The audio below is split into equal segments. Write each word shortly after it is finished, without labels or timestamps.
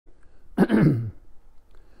ngày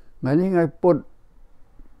នេះថ្ងៃពុធ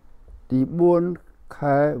ទី4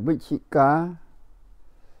ខែវិច្ឆិកា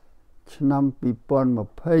ឆ្នាំ2020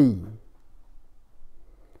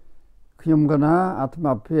ខ្ញុំកណាអាត្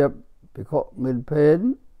មាភាពភិក្ខុមានភេន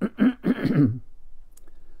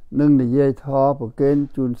នឹងនិយាយធម៌ប្រកេន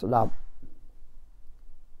ជូនស្ដាប់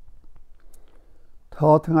ធ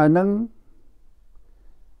ម៌ថ្ងៃហ្នឹង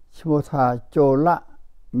ឈ្មោះថាចូលៈ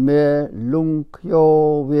មេលុងខ្យោ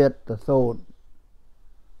វេតសូត្រ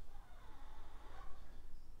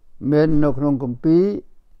មាននៅក្នុងគម្ពីរ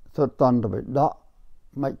សុត្តន្តបិដក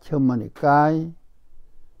មជ្ឈិមនិកាយ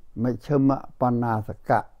មជ្ឈិមបណ្ណាស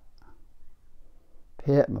កៈ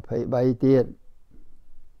ភៈ23ទៀត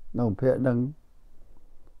នៅភៈនឹង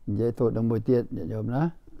និយាយទៅដល់មួយទៀតញាតិញោមណា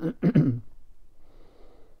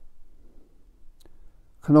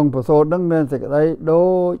ក្នុងប្រសូតនឹងមានសេចក្តីដូ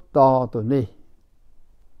ចតទៅនេះ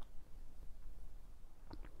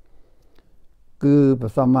គឺព្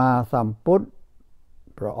រះសម្មាសម្ពុទ្ធ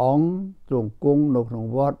ព្រះអង្គទ្រង់គង់នៅក្នុង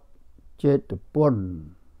វត្តចេតពុន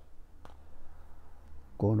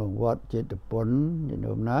គង់ក្នុងវត្តចេតពុនញាតិ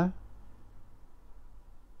ញោមណា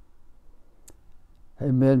ហើ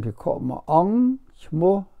យមានភិក្ខុមួយអង្គឈ្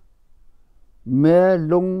មោះមេ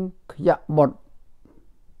លុងខ្យបុត្រ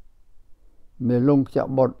មេលុងខ្យ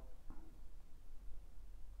បុត្រ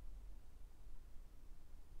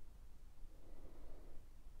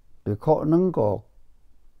ភិក្ខុនឹងក៏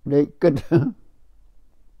ដេកគិត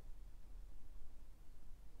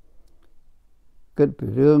ពី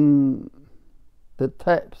រឿងទិដ្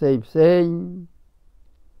ឋិផ្សេង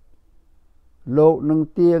លោកនឹង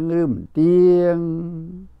ទៀងឬមិនទៀង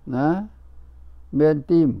ណាមាន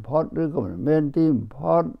ទីបំផុតឬក៏មិនមានទីបំ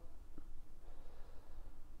ផុត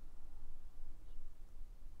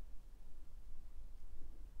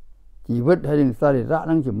ជីវិតហើយនឹងសរីរៈ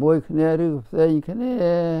នឹងជាមួយគ្នាឬផ្សេងគ្នា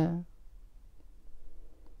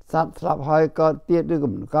សត្វស្លាប់ហើយកើតទៀតឬក៏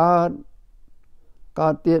មិនកើ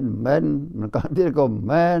តទៀតមិនកើតទៀតក៏មិន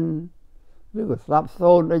មែនឬក៏ស្លាប់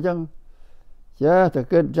សូន្យអីចឹងចេះតែ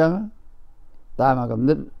គិតចឹងតាមមកកំណ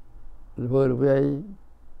ត់ធ្វើរវាយ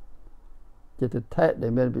ចិត្តថេដែ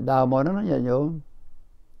លមានពីដើមមកហ្នឹងញាតិញោម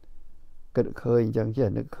គិតឃើញចឹងចេះ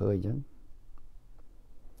នឹកឃើញចឹង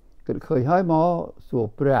គិតឃើញហើយមកសួរ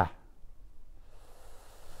ព្រះ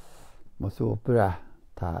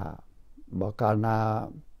ថាបើកាលណា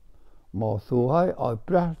មកសួរហើយឲ្យ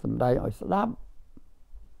ព្រះសម្ដែងឲ្យស្ដាប់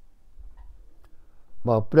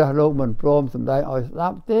បើព្រះលោកមិនព្រមសម្ដែងឲ្យស្ដា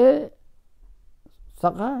ប់ទេសឹ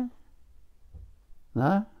កហើយ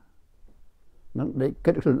ណានឹងដេក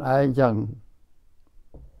គិតខ្លួនឯងចឹង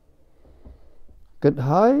គិត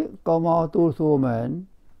ហើយក៏មកទូលសួរមែន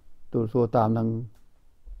ទូលសួរតាមនឹង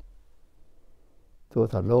សួរ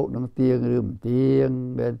ថាលោកនឹងទៀងឬមិនទៀង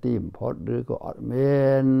មានទីបំផុតឬក៏អត់មា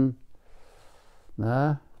នណា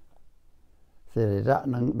សេរីរៈ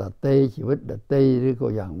នឹងដតីជីវិតដតីឬក៏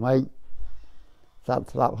យ៉ាងម៉េចសត្វ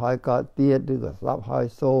ស្លាប់ហើយកើតទៀតឬក៏ស្លាប់ហើយ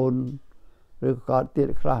សូន្យឬក៏កើតទៀត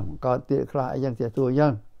ខ្លះកើតទៀតខ្លះអីយ៉ាងចេះសួរអញ្ចឹ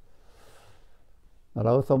ងឥ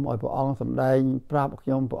ឡូវសូមឲ្យព្រះអង្គសម្ដែងប្រាប់ខ្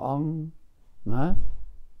ញុំព្រះអង្គណា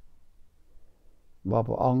បើ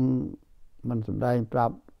ព្រះអង្គមិនសម្ដែងប្រា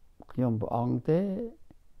ប់ខ្ញុំព្រះអង្គទេ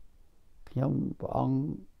ខ្ញុំព្រះអង្គ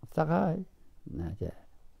សឹកហើយណាចេះ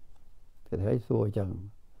គេឲ្យសួរអញ្ចឹង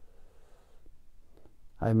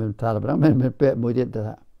ហើយមិនថាប្រហែលមានពាក្យមួយទៀត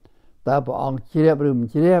ថាតើព្រះអង្គជ្រាបឬមិន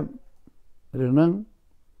ជ្រាបរឿងហ្នឹង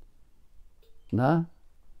ណា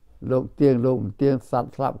លោកទៀងលោកមិនទៀងសត្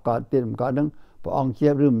វស្លាប់កើតទៀតមិនកើតហ្នឹងព្រះអង្គជ្រា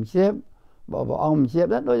បឬមិនជ្រាបបើព្រះអង្គមិនជ្រាប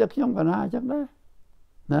ដែរដូចតែខ្ញុំកណាអញ្ចឹងដែរ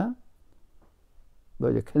ណាដូ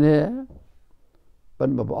ចតែគ្នាប៉ុ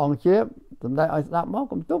ន្តែព្រះអង្គជ្រាបសំដែងឲ្យស្ដាប់មក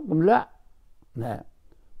កុំទុកកុំលាក់ណា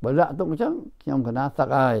បើលាក់ទុកអញ្ចឹងខ្ញុំកណាសឹក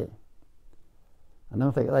ហើយអានឹង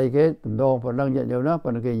សេចក្តីគេទំនងប៉ុណ្ណឹងញាតិញោមណាប៉ុ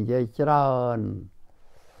ន្តែគេនិយាយច្រើន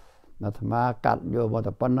អាត្មាកាត់យកមក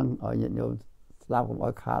តែប៉ុណ្្នឹងឲ្យញាតិញោមស្ដាប់កុំឲ្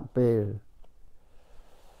យខាតពេល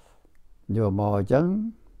យកមកអញ្ចឹង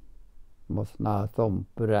មកស្នើសុំ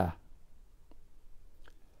ព្រះ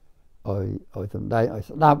ឲ្យសំដែងឲ្យ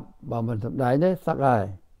ស្ដាប់បើមិនសំដែងទេសឹកហើយ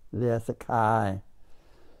វាសិក្ខាហើយ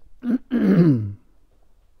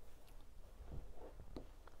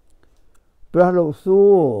ព្រះលោកសួ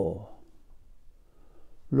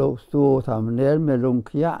រថាម្នាលមេលុង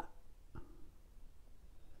ខ្យៈ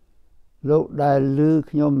លោកដែលឮ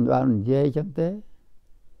ខ្ញុំបាននិយាយចឹងទេ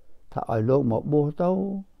ថាឲ្យលោកមកបួសទៅ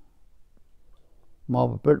មក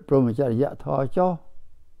ប្រព្រឹត្តព្រហ្មចរិយធម៌ចុះ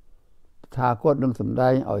ថាគាត់នឹងសម្ដែ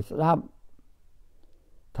ងឲ្យស្ដាប់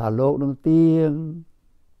ថាលោកនឹងទៀង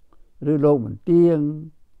ឬលោកមិនទៀង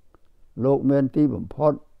លោកមានទីបំផុ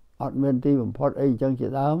តអត់មានទីបំផុតអីចឹងជា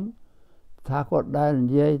ដើមថាគាត់ដែលនិ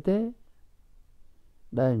យាយទេ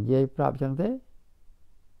ដែលនិយាយប្រាប់ចឹងទេ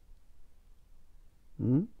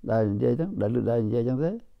ដែលនិយាយចឹងដែលលឺដែលនិយាយចឹង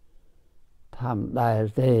ទេថាមិនដែល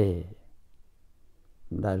ទេ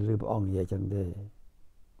មិនដែលលឺព្រះអង្គនិយាយចឹងទេ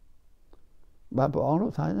បាទព្រះអង្គលោ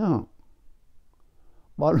កថាហ្នឹង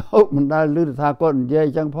បើលោកមិនដែលលឺតថាគតនិយាយ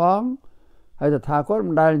ចឹងផងហើយតថាគត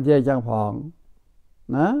មិនដែលនិយាយចឹងផង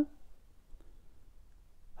ណា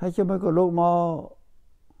ហើយចាំក៏លោកមក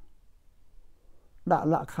ដាក់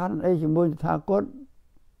លក្ខខណ្ឌអីជាមួយតថាគត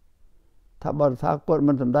ថាបើតថាគត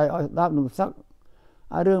មិនសំដែងឲ្យស្ដាប់នឹងសឹក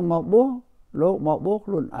ឲ្យរឿងមកបួសលោកមកបួស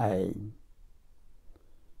ខ្លួនឯង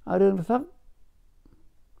ឲ្យរឿងសឹក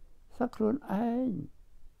ខ្លួនឯង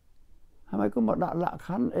ហើយក៏មកដាក់លក្ខខ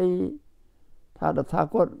ណ្ឌអីថាតថា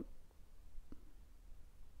គត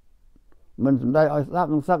មិនសំដែងឲ្យស្ដាប់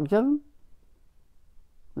នឹងសឹកអញ្ចឹង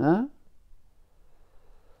ណា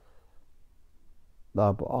ដ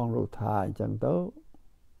ល់ព្រះអង្គលោកថាអញ្ចឹងទៅ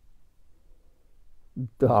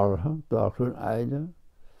ដល់ខ្លួនឯងទៅ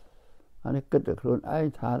អានេះគិតតែខ្លួនឯង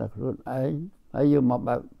ថាតែខ្លួនឯងហើយយកមក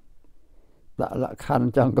បែបដាក់លក្ខខណ្ឌ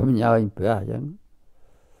ចង់កំញើញព្រះអញ្ចឹង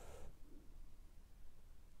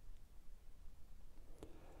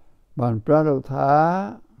បានព្រះលោកថា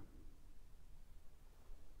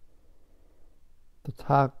ត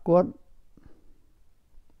ថាគត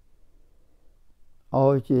ឲ្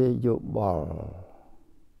យជាយោបល់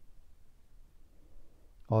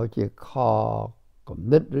ឲ្យជាខគំ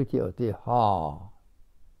និតឬជាឧទាហរណ៍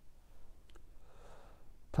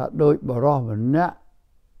ថាដូចបរិសម្នាក់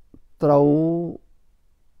ត្រូវ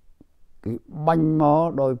គេបាញ់មក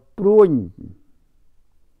ដោយព្រួយ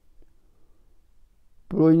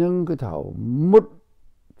នឹងគឺថាមុត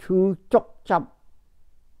ឈឺចុកចាប់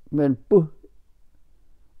មានពឹស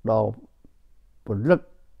ដល់ពលឹក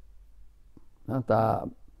ណាតា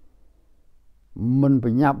មិនប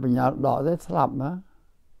ញ្ញាប់បញ្ញាល់ដកទេស្លាប់ណា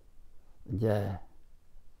យ៉ា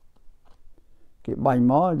គេបាញ់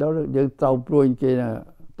មកដល់យើងត្រូវព្រួយគេ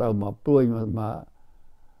ទៅមកព្រួយម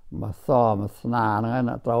កសមកស្នាហ្នឹង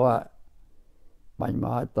ណាត្រូវបាញ់ម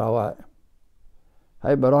កត្រូវ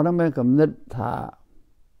ហើយបរិសុទ្ធហ្នឹងមានគំនិតថា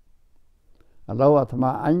ឥឡូវអាត្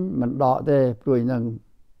មាអញមិនដកទេព្រួយហ្នឹង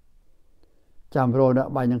ចាំរកអ្នក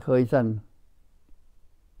បាញ់នឹងឃើញសិន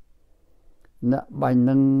អ្នកបាញ់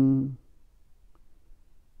នឹង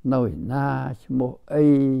នៅណាឈ្មោះអី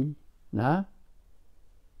ណា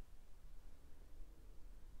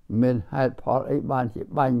មានហេតុផលអីបានជា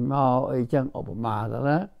បាញ់មកអីចឹងឧបមាទៅ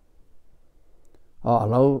ណាឥ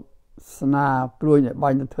ឡូវស្នាព្រួយអ្នកបា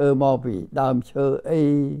ញ់ទៅធ្វើមកពីដើមឈើអី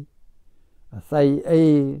អាស័យអី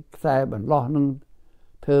ខ្សែបន្លោះនឹង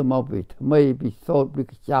ធ្វើមកពីថ្មីពីសូត្រពី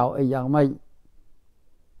កញ្ចៅអីយ៉ាងម៉េច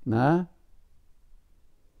ណា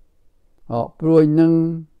ព្រួយនឹង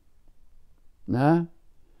ណា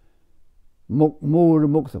មុខមូលឬ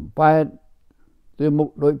មុខសំប៉ែតឬមុខ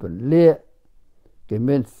ដូចពលាកគេ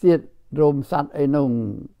មានសៀតរោមសัตว์អីនោះ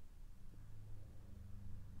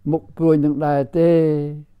មុខព្រួយនឹងដែរទេ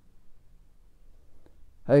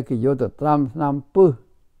ហើយគេយកទៅត្រាំស្នាមពឹស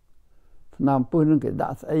នឹងគេដា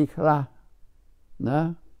ក់ស្អីខ្លះណា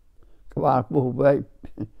ក្បាលពោះវែក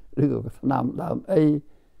ឬក៏ស្នាមដើមអី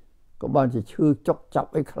ក៏បានជាឈឺចុកចាប់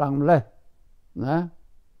អីខ្លាំងម្លេះណា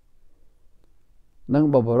នឹង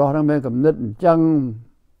បបរោះនឹងមានកំណត់អញ្ចឹង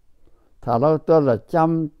ថាเราទល់តែចាំ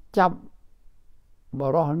ចាប់ប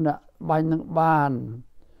រោះអ្នកបាញ់នឹងបាន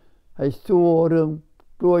ហើយសួររឿង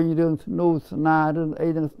ព្រួយរឿងស្នូស្នារឿងអី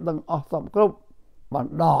នឹងដឹងអស់សពគ្រប់បាន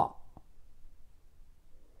ដក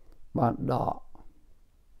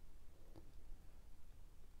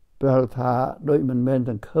ព្រះថាដូចមិនមែន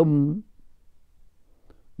សង្ឃឹម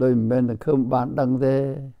បានដឹងទេ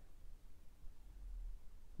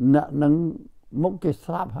អ្នកនឹងមុខគេ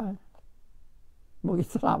ស្លាប់ហើយ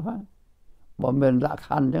បើមិនលក្ខខ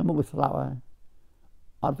ណ្ឌអញ្ចឹងមុខគេស្លាប់ហើយ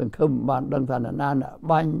អត់សង្ឃឹមបានដឹងថាណាអ្នក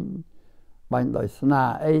បាញ់ដោយស្នា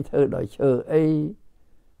អីធ្វើដោយឈើអី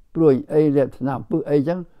ព្រួយអីលាបថ្នាំពឹសអីអញ្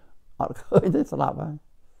ចឹងអត់ឃើញទេស្លាប់ហើយ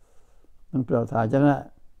នឹងព្រះថាអញ្ចឹង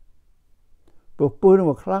ព្រោះពឹសនឹង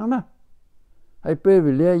មកខ្លាំងណាស់ហើយពេល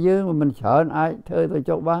វេលាយើងមិនច្រើនអាចធ្វើទៅ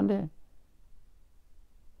ចុកបានទេ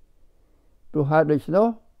ព្រោះហេតុដូច្នោះ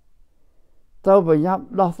ទៅប្រញាប់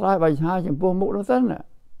ដោះស្រាយបញ្ហាចំពោះមុខនោះសិន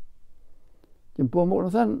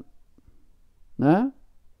ណា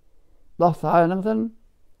ដោះស្រាយហ្នឹងសិន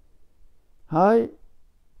ហើយ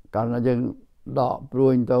កាលណាយើងដកព្រួ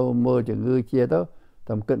យទៅមើលជំងឺជាទៅ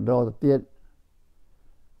តាមគិតរកទៅទៀត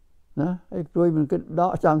ណាហើយព្រួយមិនគិតដ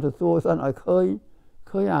កចាំទៅសួរសិនឲ្យ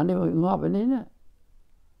ឃើញអានេះងាប់ឯនេះណា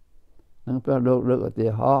នឹងព្រះលោកលើកឧទា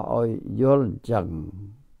ហរណ៍ឲ្យយល់អញ្ចឹង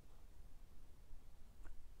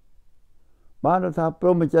បានថាព្រ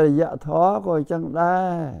ហ្មចរិយធម៌ក៏អញ្ចឹងដែ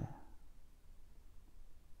រ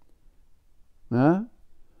ណា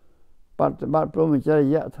បប្រតិបត្តិព្រមចរិ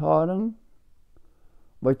យធម៌ហ្នឹង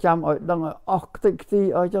បើចាំឲ្យដឹងឲ្យអស់ខ្ទេចខ្ទី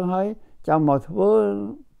ឲ្យចឹងហើយចាំមកធ្វើ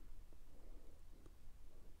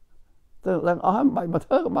ទៅឡើងអស់ហើយបាច់មកធ្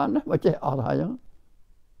វើក៏បានដែរបើចេះអស់ទៅហើយចឹង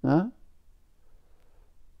ណា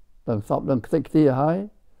ដល់សពដល់ខ្ទេចខ្ទីហើយ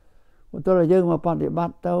បន្ទាប់តែយើងមកបប្រតិប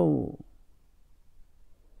ត្តិទៅ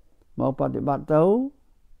មកបប្រតិបត្តិទៅ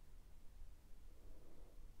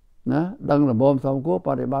ណាដឹងល្មមសំគួរប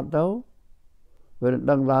ប្រតិបត្តិទៅវា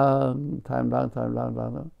ដឹងឡើងថែមឡើង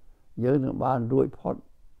យើងនឹងបានរួចផុត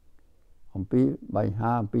អំពីបញ្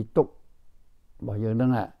ហាអំពីទុក្ខរបស់យើងហ្នឹ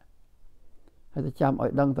ងហើយទៅចាំឲ្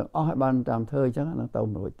យដឹងទាំងអស់ឲ្យបានតាមធ្វើអញ្ចឹងនឹងទៅ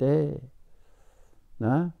មិនរួចទេ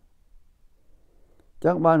ណាអញ្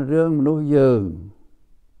ចឹងបានរឿងមនុស្សយើង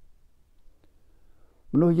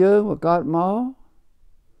មកកើតមក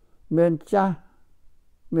មានចាស់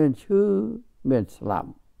មានឈឺមានស្លាប់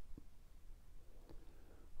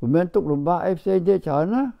មានទុក្ខលំបាកអីផ្សេងទៀតច្រើន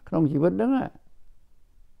ណាក្នុងជីវិតហ្នឹង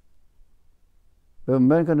វាមិន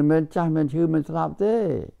មែនគ្រាន់តែមានចាស់មានឈឺមានស្លាប់ទេ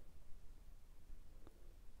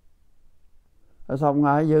ហើយសពថ្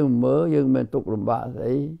ងៃយើងមើលយើងមានទុក្ខលំបាកស្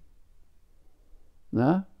អី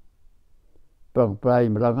ណាប្រឹងប្រែង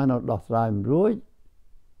ម្លឹងហើយនៅដោះស្រាយមិនរួច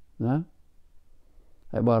ណា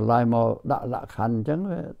ហើយបើឡាយមកដាក់លក្ខខណ្ឌអញ្ចឹង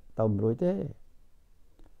វាទៅមិនរួចទេ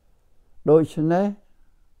ដូច្នេះ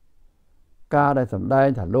ការដែលសម្ដែង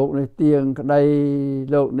ថាលោកនេះទៀងក្តី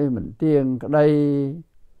លោកនេះមិនទៀងក្តី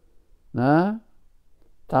ណា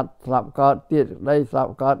ស្លាប់កើតទៀតក្តីស្លា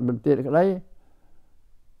ប់កើតមិនទៀតក្តី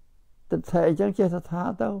ទិដ្ឋិអញ្ចឹងចេះថា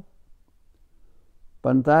ទៅ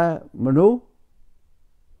ប៉ុន្តែមនុស្ស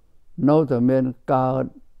នៅតែមានកើត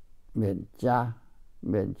មានចាស់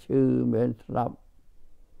មានឈឺមានស្លាប់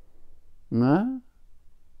ណា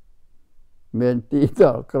មានទីដ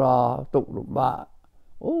ល់ក្រទុក្ខលំបាក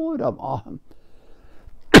អូយដល់អស់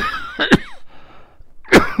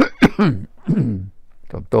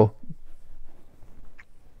តបតោ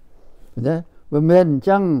ណាវាមានអញ្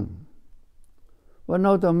ចឹងវា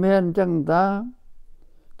នៅតែមានអញ្ចឹងតា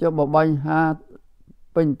ចុះបបាញ់ហា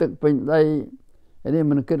ពេញទឹកពេញដីនេះ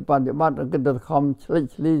មិនគិតបប្រតិបត្តិគិតតែខំឆ្លិច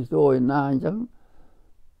ឆ្លីសួរណាអញ្ចឹង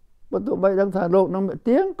បើទោះបីដឹងថាលោកនឹង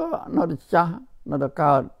ទៀងក៏នៅតែចាស់នៅតែ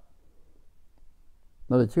កើត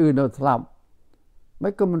នៅតែឈឺនៅស្លាប់មិ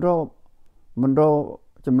នក៏មិនរក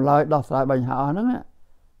ចម្លើយដោះស្រាយបញ្ហាហ្នឹងហ៎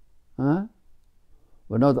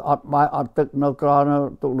បើនៅតែអត់បាយអត់ទឹកនៅក្រនៅ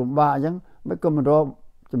ទុក្ខលំបាកអញ្ចឹងមិនក៏មិនរក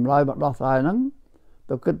ចម្លើយមកដោះស្រាយហ្នឹង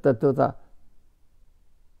ទៅគិតតែទៅថា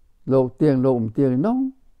លោកទៀងលោកមិនទៀងហ្នឹង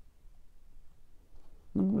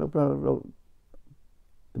លោក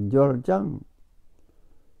បញ្យល់អញ្ចឹង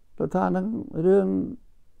ទៅថាហ្នឹងរឿង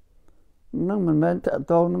ហ្នឹងមិនមែនតក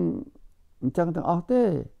តងនឹងអញ្ចឹងទាំងអស់ទេ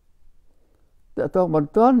តកតងបន្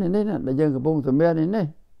ទាន់នេះដែលយើងកំពុងសម្មាននេះ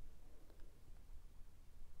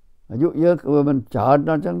អាយុយើងវាមិនច្រើន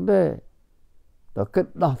ដល់អញ្ចឹងទេតើគិត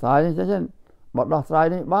ដោះស្រាយនេះចឹងបើដោះស្រាយ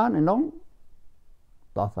នេះបានឯនោះ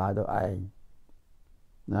ដោះស្រាយទៅឯង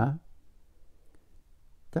ណា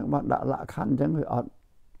ចឹងបានដាក់លក្ខខណ្ឌចឹងវាអត់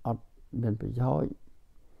មានប្រយោជន៍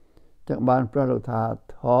ចឹងបានព្រះលោកថា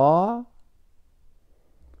ធម៌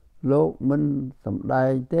លោកមិនសំដែ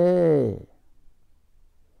ងទេ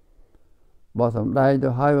បើសំដែងទៅ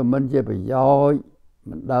ហើយវាមិនជាប្រយោជន៍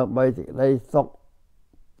មិនដើម្បីសេចក្តីសុខ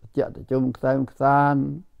ជាក់ជុំខ្សែខ្សាន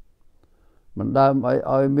មិនដើម្បី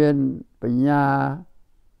ឲ្យមានបញ្ញា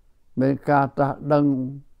មានការត្រាស់ដឹង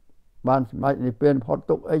បានសម្រេចនិព្វានផុត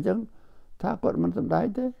ទុក្ខអីចឹងថាគាត់មិនសំដែង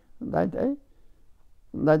ទេសំដែងទៅអី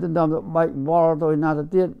សំដែងទៅដល់បែកវល់ទៅណាទៅ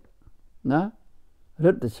ទៀតណា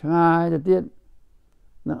រឹតទៅឆ្ងាយទៅទៀត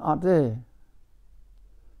នឹងអត់ទេ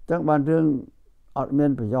ចឹងបានរឿងអត់មា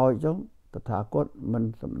នប្រយោជន៍ចឹងតថាគតមិន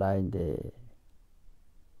សំដែងទេ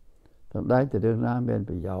សំដែងតែរឿងណាមាន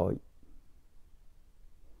ប្រយោជន៍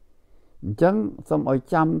អញ្ចឹងសូមឲ្យ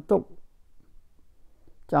ចាំទុក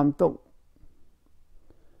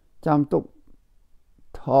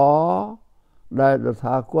ធម៌ដែលត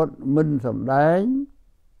ថាគតមិនសំដែង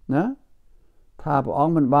ណាថាព្រះអ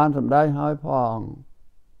ង្គមិនបានសំដែងហើយផង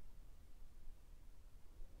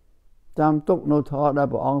ចាំទុកនៅធម៌ដែល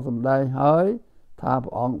ព្រះអង្គសំដែងហើយថាព្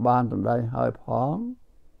រះអង្គបានសំដែងហើយផង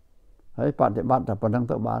ហើយបប្រតិបត្តិតែប៉ុណ្្នឹង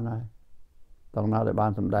ទៅបានហើយតោះណាដែលបា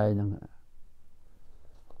នសំដែងហ្នឹង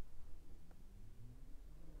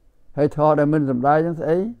ហើយធម៌ដែលមិនសំដែងហ្នឹងស្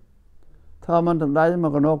អីធម៌មិនសំដែងម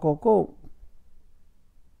កកណោកគោក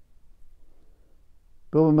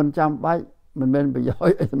ព្រោះมันចាំបាច់មិនមែនប្រយោជ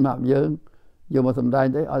ន៍អីសម្រាប់យើងយកមកសំដែង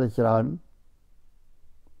ទៅឲ្យតែច្រើន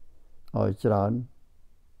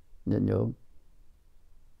ញាតិញោម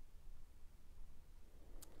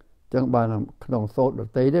ចឹងបានក្នុងសូត្រដ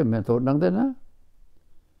តីទេមិនមែនសូត្រហ្នឹងទេណា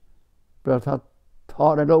ប្រថាធ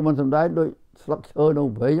រដែលលោកមិនសំដែងដូចស្លឹកឈើនៅ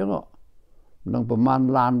ព្រៃអញ្ចឹងនឹងប្រមាណ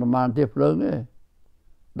ឡានប្រមាណទៀតភ្លើងទេ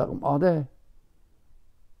ដឹកមិនអស់ទេ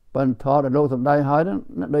ប៉ុន្តែធរដែលលោកសំដែងហើយហ្នឹង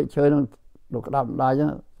ដូចឈើនឹងលោកក្តាប់ដៃអញ្ចឹង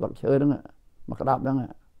ស្លឹកឈើហ្នឹងមកក្តាប់ហ្នឹង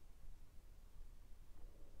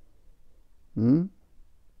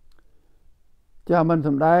ចាមិន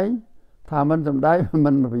សំដែងថាមិនសំដែង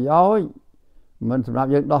មិនប្រយោជន៍មិនសម្រាប់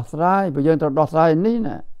យើងដោះស្រាយព្រោះយើងត្រូវដោះស្រាយនេះ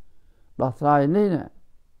ណាដោះស្រាយនេះណា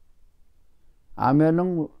អាមាននោះ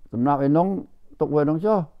សម្រាប់ឯនោះទុកវានោះ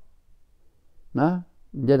ចុះណា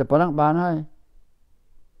និយាយតែប៉ុណ្ណឹងបានហើយ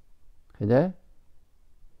ឃើញទេ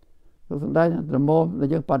លោកសំដែងត្រមមដែល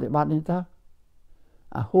យើងបប្រតិបត្តិនេះតា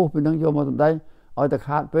អាហួសពីនឹងយកមកសំដែងឲ្យតែ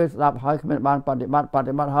ខាតពេលស្ដាប់ហើយគ្មានបានបប្រតិបត្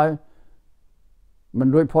តិហើយមិន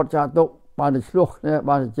រួចផុតចាកទុកបានតែឆ្លោះគ្នា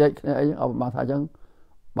បានតែជែកគ្នាអីអបមកថាអញ្ចឹង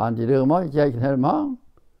បានជារឿងមកជែកគ្នាមក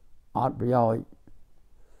អត់ប្រយោជន៍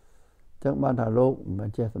ចឹងបានថាលោកមិន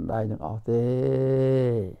ចេះសំដែងទាំងអស់ទេ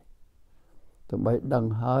ទោះបីដឹង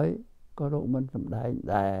ហើយក៏លោកមិនសំដែង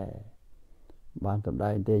ដែរបានសំដែ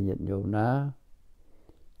ងទេញាតិញោមណា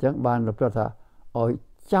ចឹងបានលោកថាឲ្យ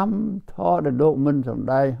ចាំធរដែលលោកមិនសំ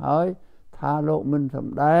ដែងហើយថាលោកមិនសំ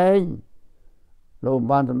ដែងលោក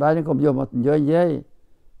បានសំដែងក៏យកមកនិ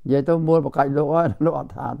យាយទៅមូលបកាច់លោកហើយលោកអ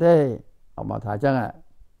ត់ថាទេអត់មកថាចឹង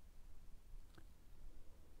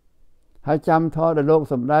ហើយចាំធរដែលលោក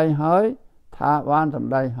សំដែងហើយថាបានសំ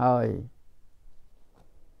ដែងហើយ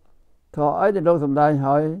ធរអីដែលលោកសំដែង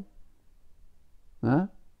ហើយណា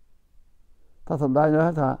ថាសំដែង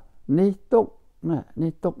ហើយថានេះទុកណា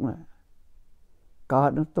នេះទុកណាកើត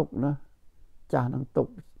នឹងទុកណាចាស់នឹងទុក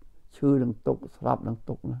ឈឺនឹងទុកស្លាប់នឹង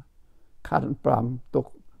ទុកណាខាត់5ទុក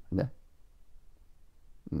ណា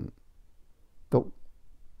ទុក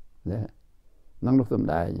ណានឹងលោកសំ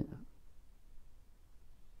ដែង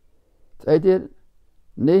ស្អីទៀត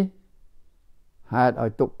នេះហេតុឲ្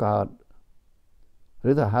យទុកកើត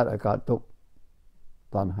ឬថាហេតុឲ្យកើតទុក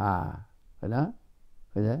តណ្ហាឃើញណា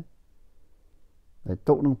ឃើញទេតែ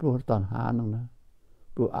ទុកនឹងព្រោះតណ្ហានឹងណា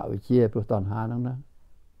ព្រោះអវិជ្ជាព្រោះតណ្ហានឹងណា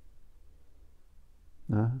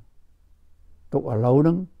ទុកឥឡូវហ្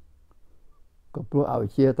នឹងក៏ព្រោះអវិ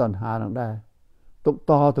ជ្ជាតណ្ហានឹងដែរទុក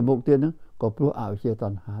តទៅមុខទៀតហ្នឹងក៏ព្រោះអវិជ្ជាត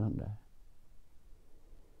ណ្ហានឹងដែរ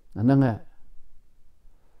អាហ្នឹង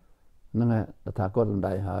តថាគតសំ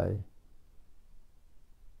ដែងហើយ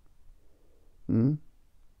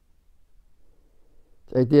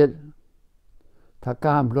ស្អីទៀតថា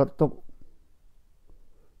ការរំលត់ទុក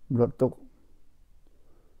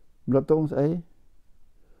ស្អី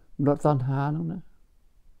រត់តណ្ហាហ្នឹងណា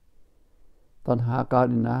តណ្ហាកើត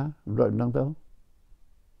ពីណារត់ហ្នឹងទៅ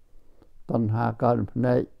តណ្ហាកើតពីភ្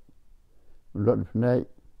នែករត់ភ្នែក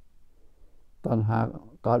តណ្ហា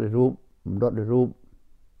កើតពីរូបរត់ពីរូប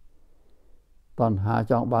តណ្ហា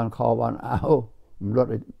ចង់បានខោបានអាវរត់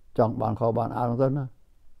ចង់បានខោបានអាវហ្នឹងទៅណា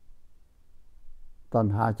ត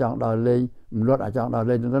ណ្ហាចង់ដល់លេងរត់អាចង់ដល់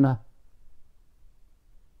លេងហ្នឹងទៅណា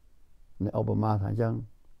នេះឧបមាថាអញ្ចឹង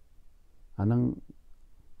អាហ្នឹង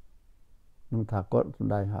នឹងថាគាត់សំ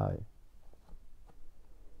ដែងហើយ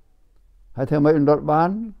ធ្វើម៉េចរត់បាន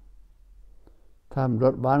ថារ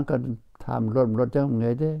ត់បានក៏ថារត់ចឹង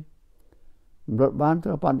ងាយទេរត់បានត្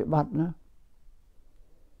រូវបប្រតិបត្តិណាប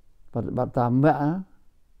ប្រតិបត្តិតាមមគ្គ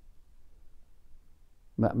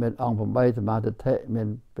មានអង្គ8សមាធិដ្ឋិមាន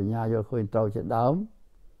បញ្ញាយកឃើញត្រូវជាដើម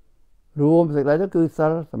រួមសេចក្តីទៅគឺសិ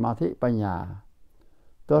លសមាធិបញ្ញា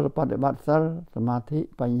តើបប្រតិបត្តិសិលសមាធិ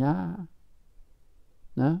បញ្ញា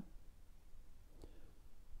ណា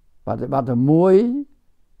បប្រតិបត្តិតែមួយ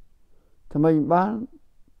ทำไม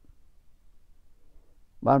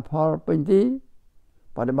បានផលពេញទីប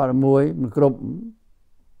ប្រតិបត្តិមួយមិនគ្រប់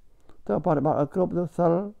តើបប្រតិបត្តិឲ្យគ្រប់ទៅសិ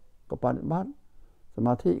លក៏បប្រតិបត្តិស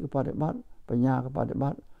មាធិក៏បប្រតិបត្តិបញ្ញាក៏បប្រតិប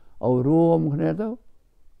ត្តិឲ្យរួមគ្នាទៅ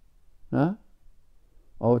ណា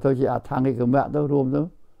ទៅជាអថង្គិកមគ្គទៅរួម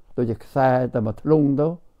ទៅជាខ្សែតែមួយធ្លុងទៅ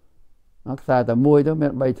ខ្សែតែមួយទៅមា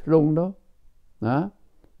ន3ធ្លុងទៅណា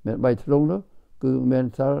មាន3ធ្លុងទៅគឺមាន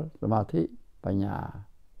សិលសមាធិបញ្ញា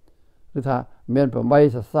គឺថាមាន8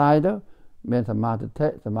សរសៃទៅមានសមាធិដ្ឋិ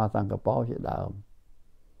សមាសង្កបោជាដើម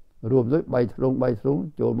រួមដូច3ធ្លុង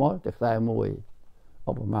ចូលមកតែខ្សែមួយ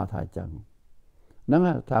ឧបមាថាអញ្ចឹងហ្នឹង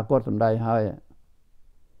ថាគាត់សំដែងហើយ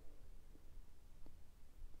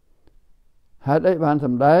ហេតុអីបាន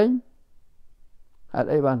សំដែង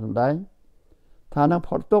ថានឹង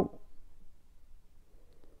ផុតទុក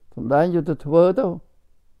សំដែងយកទៅធ្វើទៅ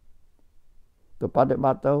បប្រតិប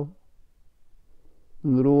ត្តិទៅ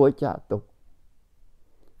រួចចាក់ទុក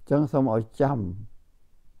ចឹងសូមឲ្យចាំ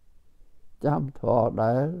ធម៌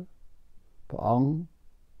ដែលព្រះអង្គ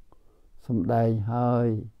សំដែងហើយ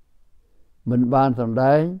មិនបានសំ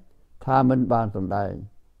ដែងថាមិនបានសំដែង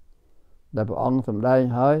ដែលព្រះអង្គសម្ដែង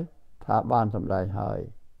ហើយថាបានសម្ដែងហើយ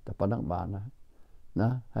តែប៉ុណ្្នឹងបានណា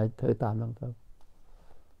ហើយធ្វើតាមហ្នឹងទៅ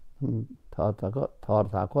ថតថាគាត់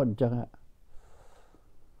អញ្ចឹង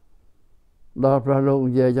ដល់ព្រះលោក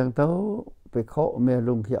និយាយអញ្ចឹងទៅភិក្ខុមេ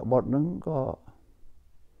លុងខបុត្រហ្នឹងក៏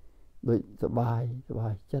ដូចសบาย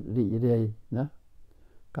ចិត្តរីករាយណា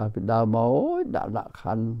កាលពីដើមមកអូយដាក់ខ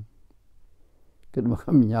ណ្ឌគិតមក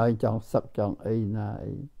ញ៉ាយចង់សឹកចង់អីណា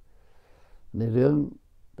អីในរឿង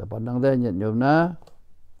តែប៉ុណ្្នឹងទេញាតិញោមណា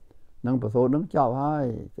នឹងប្រសូតនឹងចប់ហើយ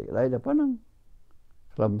សេចក្តីតែប៉ុណ្្នឹង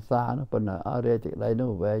ខ្លឹមសារនោះប៉ុន្តែអរិយសេចក្តីនោះ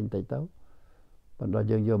វែងតិចទៅប៉ុន្តែ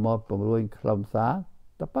យើងយកមកពង្រួយខ្លឹមសារ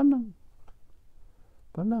តែប៉ុណ្្នឹង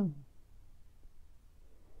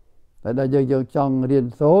តែដល់យើងចង់រៀន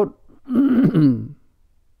សូត្រ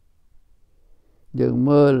យើង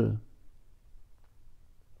មើល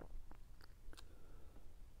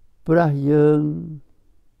ព្រះយើង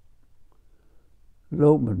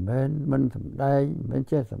លោកមិនសម្ដែងមិន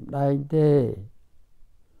ចេះសម្ដែងទេ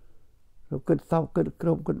លោកគិតសោកគិតគ្រ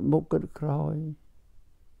ប់គិតមុខគិតក្រោយ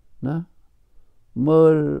ណាមើ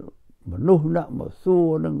លមនុស្សណាក់មកសួរ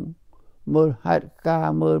នឹងមើលហេតុការ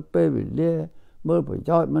មើលពេលវេលាមើលប្រ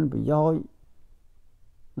យោជន៍មិនប្រយោជន៍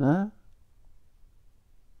ណា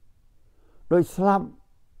ដូចស្លាប់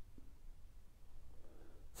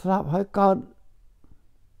ហើយកើត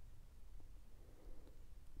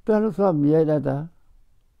ព្រះលោកស្លាប់និយាយដែរតា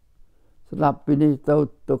ស្លាប់ពីនេះទៅ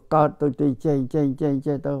កើតទៅចេញ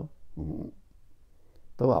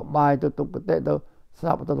ទៅអបាយទៅទុគតិទៅស្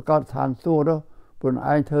លាប់ទៅកើតឋានសួគ៌ទៅព្រោះ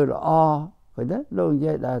ឯងធ្វើល្អឃើញទេលោកនិ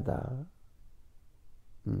យាយដែរតា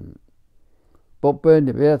ពុពេ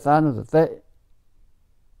និវេសានុសតិ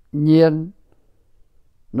ញាណ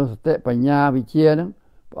នុសតិបញ្ញាវិជ្ជាហ្នឹង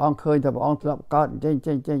ព្រះអង្គឃើញថាព្រះអង្គធ្លាប់កើតចេញ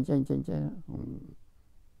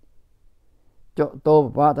ចតោប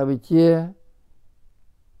បាតវិជ្ជា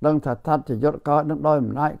ដឹងថាតតយុត្តកើតនឹងដោយ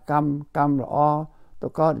អំណាចកម្មល្អទៅ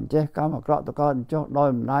កើតចេះកម្មអាក្រក់ទៅកើតចុះដោយ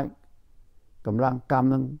អំណាចកម្លាំងកម្ម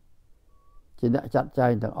នឹងជាអ្នកចាត់ចែ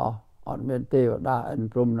ងទាំងអស់អត់មានទេវតាអិន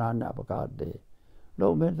ព្រំណាអ្នកបង្កើតទេលោ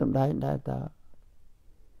កមានសម្ដែងដែរតា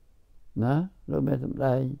ណាលោកមានសម្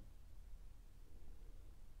ដែង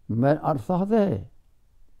មិនអត់សោះទេ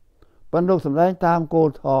ប៉ុន្តែលោកសម្ដែងតាមគោល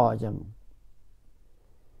ធម៌អញ្ចឹង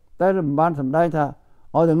តែមិនបានសម្ដែងថា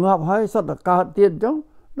ឲ្យតែងាប់ហើយសុទ្ធតែកើតទៀតអញ្ចឹង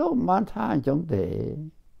លោកមិនបានថាអញ្ចឹងទេ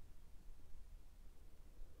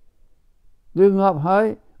ឬងាប់ហើយ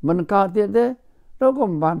មិនកើតទៀតទេលោកក៏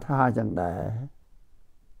មិនបានថាអញ្ចឹងដែរ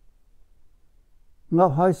ងា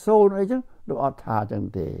ប់ហើយសូន្យអីចឹងលោកអត់ថាអញ្ចឹង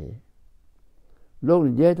ទេលោក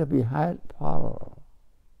និយាយតែពីហេតុផល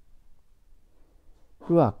ព្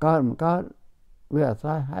រោះអាកើតមិនកើតវាអាស្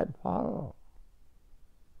រ័យហេតុផល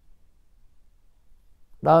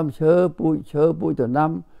ដើមឈើពូជដំ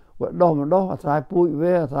ណាំវាដុះម្ដងអាស្រ័យពូជ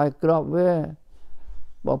វាអាស្រ័យក្របវា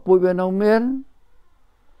បើពូជវានៅមាន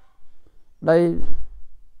ដី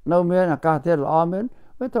នៅមានអាកាសធាតុល្អមាន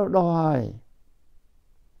វាទៅដុះហើយ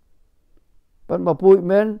ប៉ុន្តែបើពូជ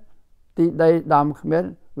មានទីដីដាំគ្មាន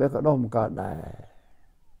វាក៏ដុះមិនកើតដែរ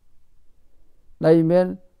ដីមាន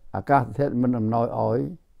អាកាសធាតុមិនអំណោយឲ្យ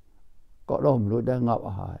ក៏ដុះមិនរួចដែរងាប់អ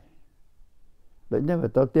ស់ហើយដូចនេះវា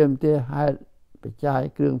ទៅទៀមទាហេតុបច្ច័យ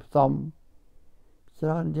គ្រឿងផ្សំច្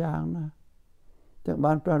រើនយ៉ាងណាទាំង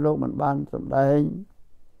បានព្រះលោកមិនបានសម្ដែង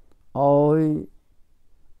ឲ្យ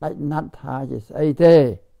ដាច់ណាត់ថាជាស្អីទេ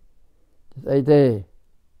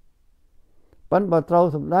ប៉ុន្តែបើត្រូវ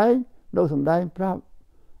សម្ដែងលោកសម្ដែងប្រាប់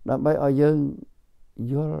ដើម្បីឲ្យយើង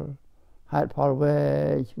យល់ហេតុផលវែ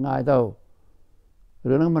ងឆ្ងាយទៅ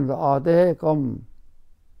រឿងហ្នឹងមិនល្អទេ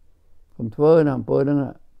កុំធ្វើនៅអំពើហ្នឹង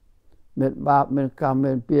មានបាបមានកម្ម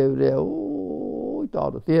មានពៀរាវត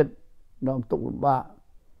ទៅទៀតដល់ទុកលំបាក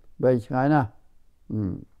វែងឆ្ងាយណាស់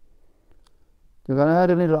ចឹងគាត់ថា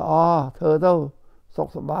រឿងនេះល្អធ្វើទៅសុខ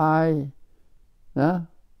សប្បាយណា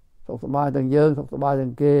សុខសប្បាយទាំងយើងសុខសប្បាយទាំ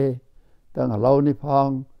ងគេទាំងឥឡូវនេះផង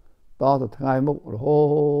តទៅថ្ងៃមុខរហូ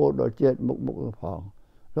តដល់ជាតិមុខទៅផង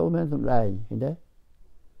លោកមានសម្ដែងឃើញទេ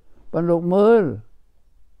ប៉ុន្តែលោកមើល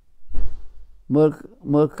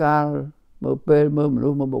កាលមើលពេលមើលមនុ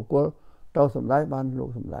ស្សមើលបុគ្គលទៅសម្ដែងបានលោក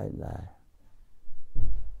សម្ដែងដែរ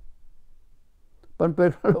ប៉ុន្តែពេល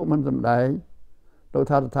លោកមិនសម្ដែងលោក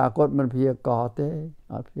ថាតថាគតមិនព្យាករទេ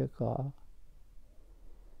អត់ព្យាករ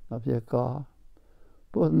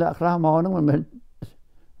ពួកអ្នកខ្លះមកហ្នឹងមិន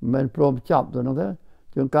មែនព្រមចាប់ទៅហ្នឹងទេ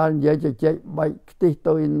ជួនកាលនិយាយជជែកបែកខ្ទិះ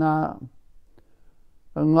ទៅណា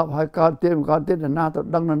ងាប់ហើយកើតទៀតណាទៅ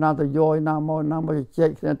ដឹងណាទៅយកណាមកជជែក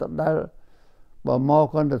គ្នាទៅដែលបើមក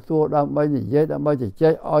គាត់ទៅសួរដើម្បីនិយាយដើម្បីជជែ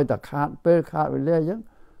កឲ្យតែខាតពេលខាតវេលាអញ្ចឹង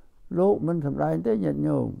លោកមិនសម្ដែងទេញាតិ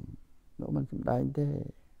ញោមលោកមិនសម្ដែងទេ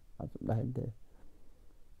អត់សម្ដែងទេ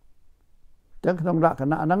ចឹងក្នុងលក្ខ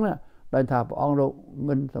ណៈហ្នឹងដែលថាព្រះអង្គលោក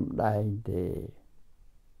មិនសម្ដែងទេ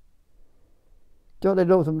ចុះដែល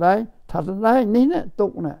លោកសម្ដែងថាសម្ដែងនេះណាទុ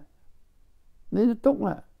កណានេះទុក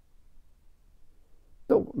ណា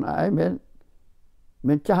ទុកណាឯង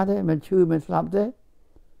មិនចាស់ទេមិនឈឺមិនស្លាប់ទេឯ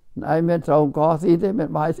ងមិនត្រូវអង្គស៊ីទេមិន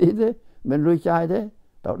បាយស៊ីទេមិនរួចចាយទេ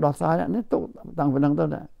ទៅដោះស្រាយនេះទុកតាំងពីហ្នឹងទៅ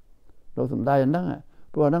ណាលោកសម្ដែងហ្នឹង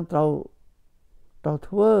ព្រោះហ្នឹងត្រូវ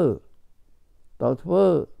ធ្វើ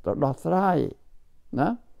ទៅដោះស្រាយណា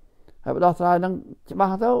ហើយដោះស្រាយហ្នឹងច្បា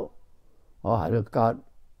ស់ទៅហើយរឿងកើត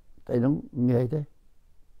តែហ្នឹងងាយទេ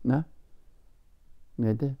ណា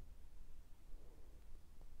ងាយទេ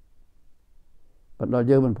ប៉ុន្តែ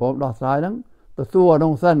យើងមិនព្រមដោះស្រាយហ្នឹងទៅសួរក្នុ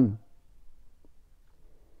ងសិន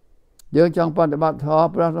យើងចង់បប្រតិបត្តិធម៌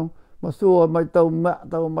ព្រះអង្គមកសួរមិនទៅមាក់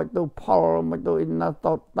ទៅមិនទៅផលមិនទៅអ៊ីណាត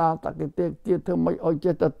តាតកេទេទៀតធ្វើមិនអោយ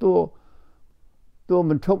ចេះតួ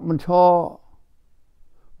មិនឈប់មិនឈរ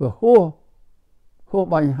វាហួស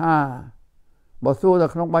បញ្ហាបើសួរទៅ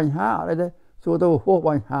ក្នុងបញ្ហាអត់ទេសួរទៅហួសប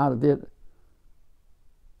ញ្ហាទៅទៀត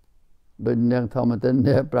ដូចនាងធម្មទាន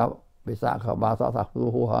នេះប្រាប់វិសាខបាសថា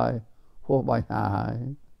ហួសបញ្ហាហើយ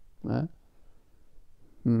ណា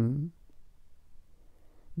អ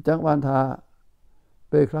ញ្ចឹងបានថា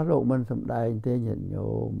ពេលខ្លះលោកមិនសម្ដែងទេញាតិញោ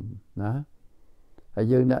មណាហើយ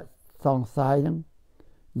យើងអ្នកសង្ស័យហ្នឹង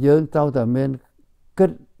យើងត្រូវតែមានគិ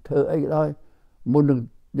តធ្វើអីក៏ដោយមុននឹង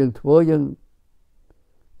យើងធ្វើយើង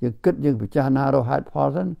គិតយើងពិចារណារហេតុផល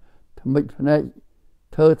ហ្នឹងថ្មិចភ្នែក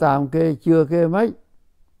ធ្វើតាមគេជឿគេមិន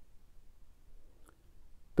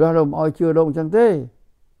ព្រះលោកមិនឲ្យជឿលោកអញ្ចឹងទេ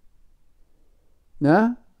ណា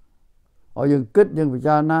ឲ្យយើងគិតយើងពិ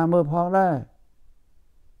ចារណាមើលផងដែរ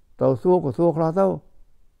ទៅសួរក៏សួរខ្លះទៅ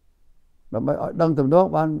ដើម្បីឲ្យដឹងទំនួល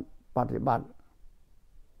បានបប្រតិបត្តិ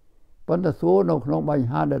ប៉ុន្តែសួរនៅក្នុងបញ្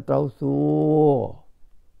ហាដែលត្រូវសួរ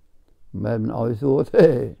មិនឲ្យសួរទេ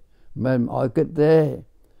មិនឲ្យគិតទេ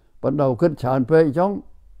ប៉ុន្តែគិតច្រើនពេកអញ្ចឹង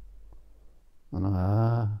ហ្នឹង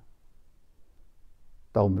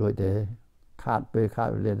ទៅមិនរួចទេខាតពេលខាត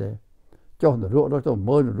វេលាទេចុះទៅរក់ទៅ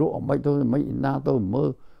មើលរក់អំមិនទៅមិនណាទៅមើល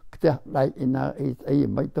ផ្ទះដែកឯណាអី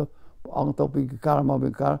មិនទៅព្រះអង្គទៅពីកាលមកពី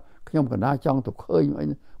កាលខ្ញុំកណាចង់ទៅឃើញអី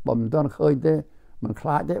បើមិនទាន់ឃើញទេមិនខ្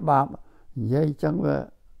លាចទេបាបនិយាយអញ្ចឹងវា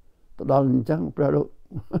ទៅដល់អញ្ចឹងព្រះលោក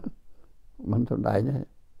មិនសំដែងទេ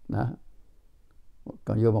ណា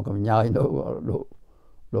ក៏យកមកកំញើយ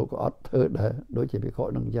លោកក៏អត់ធ្វើដែរដូចជាវិខ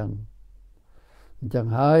នឹងអញ្ចឹង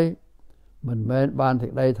ហើយមិនមែនបានសេ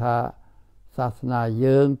ចក្តីថាសាសនា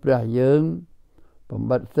យើងព្រះយើងបំ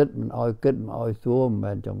បត្តិសិទ្ធមិនអោយគិតមិនអោយសួរមិន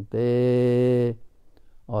មែនចឹងទេ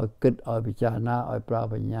អោយគិតអោយពិចារណាអោយប្រើ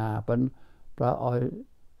បញ្ញាប៉ិនប្រើអោយ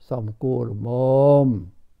សមគួរល្មម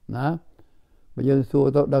ណាបើយើងសួរ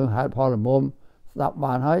ទៅដឹងហេតុផលល្មមស្ដាប់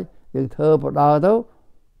បានហើយយើងធ្វើបដើទៅ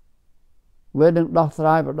វានឹងដោះស្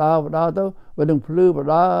រាយបដើទៅវានឹងភ្លឺប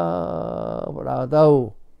ដើ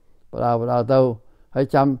ទៅហើយ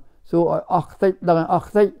ចាំសួរឲ្យអស់ខ្ទេចដឹងឲ្យអស់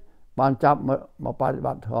ខ្ទេចបានចាប់មកបប្រតិប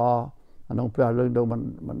ត្តិធម៌អានោះព្រះលើកទៅ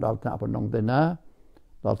មិនដល់ថ្នាក់ប៉ុណ្ណឹងទេណា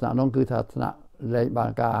ដល់ថ្នាក់នោះគឺថាថ្នាក់លែងបាន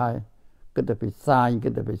ការហើយគិតតែពីសាយគិ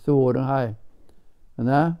តតែពីសួរហ្នឹងហើយ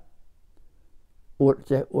ណាអួត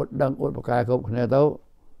ចេះអួតដឹងអួតប្រកែគ្រប់គ្នាទៅ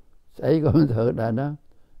ស្អីក៏មិនធ្វើដែរណា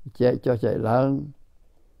ចែកចុះចែកឡើង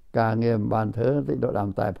ការងារមិនបានធ្វើតិចដកដើម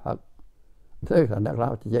តែផឹកទៅខណៈខ្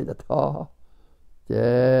លះចែកតែធေါ်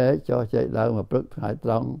ចែកចុះចែកឡើងមកព្រឹកថ្ងៃត្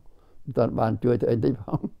រង់មិនទាន់បានជួយទៅអីតិចផ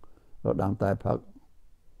ងរកដើមតែផឹក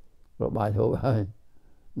រកបាយហូបហើយ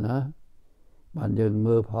ណាបានយើង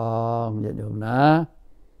មើលផងញាតិញោមណា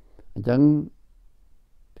អញ្ចឹង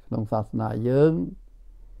ក្នុងសាសនាយើង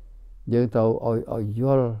ទៅឲ្យយ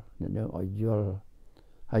ល់ញាតិញោមឲ្យយល់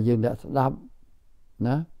ហើយយើងអ្នកស្ដាប់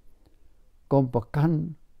ណាកុំប្រកាន់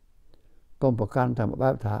តាមបែ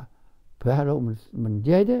បថាព្រះលោកមិននិ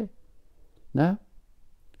យាយទេណា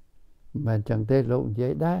មិនមែនចឹងទេលោកនិយា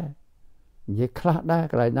យដែរនិយាយខ្លះដែរ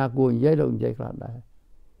កន្លែងណាគួរនិយាយលោកនិយាយខ្លះដែរ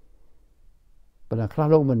ប៉ុន្តែខ្លះ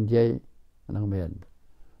លោកមិននិយាយអាហ្នឹងមែន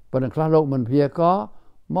ប៉ុន្តែខ្លះលោកមិនព្យាករ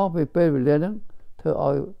មកពីពេលវេលាហ្នឹងធ្វើ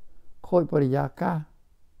ឲ្យខូចបរិយាកាស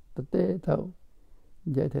ទៅ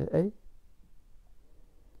និយាយទៅអី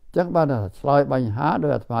ចឹងបានថាឆ្លើយបញ្ហាដោ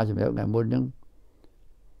យអាត្មាជំរាបថ្ងៃមុនហ្នឹង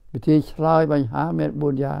វិធីឆ្លើយបញ្ហាមាន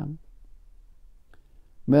4យ៉ាង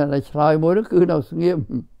មានតែឆ្លើយមួយនោះគឺនៅស្ងៀម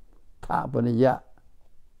ថាបនិយៈ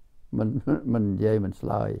មិននិយាយមិនឆ្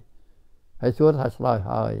លើយហើយសួរថាឆ្លើយ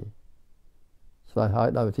ហើយ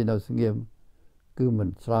ដោយវិធីនៅស្ងៀមគឺមិន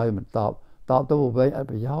ឆ្លើយមិនតបទៅវិញអត់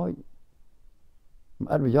ប្រយោជ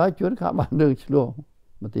ន៍ជួនកាលបានរឿងឆ្លោះ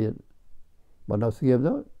មកទៀតបើនៅស្ងៀម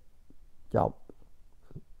ទៅចប់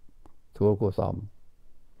ធ្វើគួរសម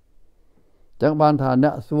ចឹងបានថាអ្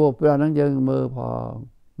នកសួរព្រះហ្នឹងយើងមើលផង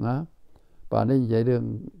ណា ป่านนี้ใหญ่เรื่อง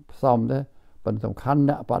ซ่อมเด้เป็นสำคัญ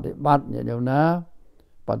นะปฏิบัติเนี่ยเดี๋ยวนะ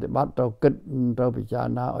ปฏิบัติเราคิดเราพิจาร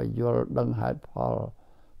ณาเอาอยู่ดังหายพอ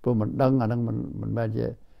เพราะมันดังอันนั้นมันไม่ใช่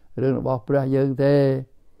เรื่องบอกพระยังเท่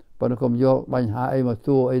ปนคมโยปัญหาไอ้มา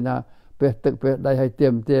สู้ไอ้นะเปตึกเปได้ให้เตรี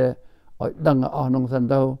ยมเตะเอาดังเอานงสัน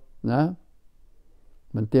เตานะ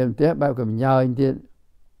มันเตรียมเตะแบบกับยาวจริง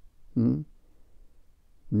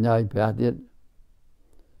ยาวไปอาทิตย์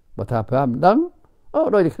บัดถ้าพระมันดัง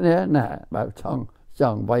โดยที่นี่นะแบบช่อ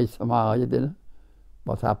งไว้สมาอย่างนี้นะ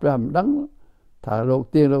บัดถ้าพระมันดังถ้าโลก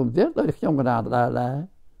เตียงโดยที่ช่องกระดาษได้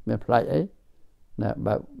ไม่พลายไอ้นะแบ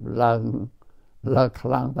บลางค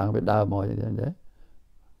ลางต่างไปดาวมอยอย่างนี้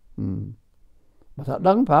บัดถ้า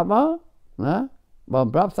ดังพระมานะบ่ม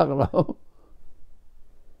ปรับสักเรา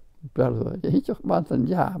แปลว่าไอ้เจ้าบ้านสัญ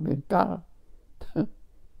ญาเป็นการ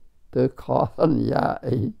เธอขอสัญญาไ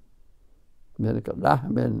อ้เมื่อก็ได้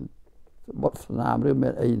เมื่อบทสนามหรือเมื่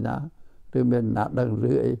อไอ้นะหรือเมื่อหนักดังห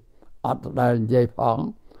รือไอ้อัดได้ใจฟอง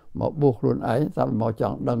มาบุกรุ่นไอ้สามมาจั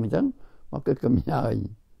งดังจังมาเกิดกับยาย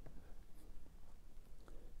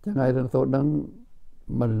จังไงเรื่องโซนั้น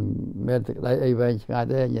มันเมื่อถึงได้ไอ้แหวนชายไ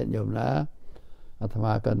ด้เย็นยมนะอาตม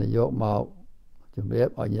าก็นายกมาจุ่มเรียบ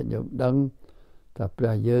เอาเย็นยมดังถ้าเปลี่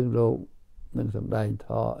ยนเยอะโลกมันสำได้ท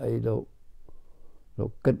อไอ้โล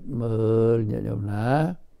กกิดมือเนี่ยโยมนะ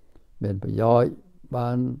เป็นประโยชน์บ้า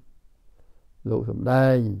นโลกสำได้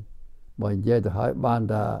บ่อยเย่จะหายบ้าน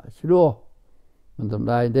ตาชัวมันสำ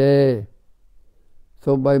ได้เด้ส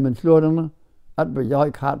มใบมันชัวนั่นอัดประโยช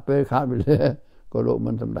น์ขาดไปเลยก็โลก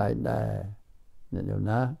มันสำได้เนี่ยโยม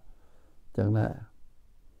นะจังนั้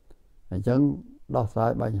นจังดอกสา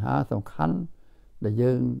ยปัญหาสำคัญđể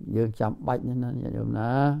dương chạm bạch như thế nàyน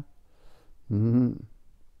ะ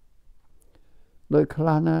โดยคล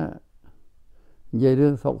านะเรื่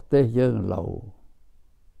องสกเตយើងเรา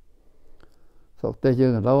สกเตយើ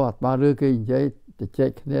ងเราอัตมาเรื่องคือใจจะเช็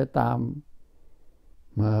คเนี่ยตาม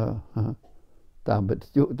วิท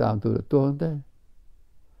ยุตามตัวนั่น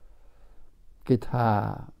กีตา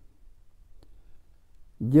ร์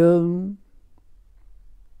យើង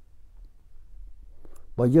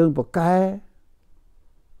บ่យើងប្រកែ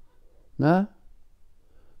นะ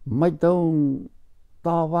ไม่ต้อง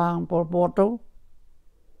ต่อวางพลปอด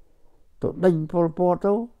ตัวดิ่งพลปอด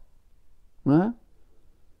นะ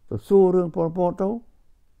ตัวสู้เรื่องพลปอด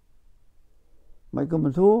ไม่ก็มั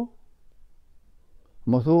น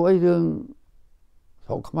สู้ไอ้เรื่องส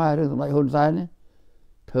องขมายเรื่องสมัยฮุนไซนี่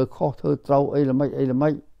เธอข้อเธอเจ้าไอ้ละไม่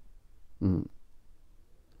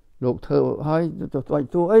ลูกเธอให้ตัว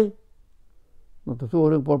สู้ไอ้ตัวสู้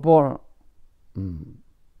เรื่องพลปอด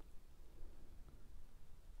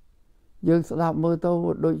យើងស្ដាប់មើលទៅ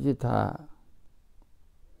ដូចជាថា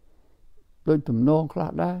ដូចទំនងខ្លះ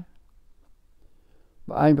ដែរ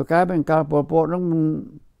បើឯងប្រកែเป็นការប្រពតហ្នឹងមិន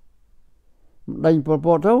ដេញប្រព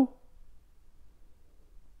តទៅ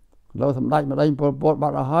เราសម្ដេចមិនដេញប្រពតបា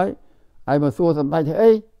ត់អស់ហើយឯងមកសួរសម្ដេចធ្វើ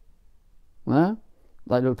អីណា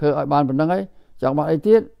តែលោកធ្វើឲ្យបានប៉ុណ្្នឹងហើយចង់បានអី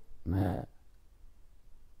ទៀតណែ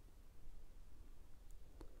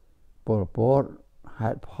ប្រពតហេ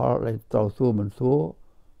តុផលដែលត្រូវសួរមិនសួរ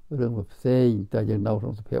เรื่องแบบเซ่แต่ยังเรา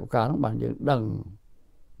trongสภาพการของมันยังดัง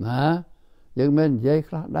นะยังไม่เย่ค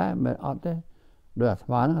ลาดได้ไม่อดได้โดยอัต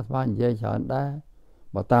มาอัตมาเย่เฉยได้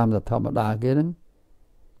มาตามแต่ธรรมดาเกี่ยนั้น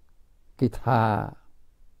กีตาร์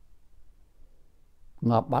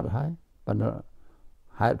งอบบัดให้ปัญห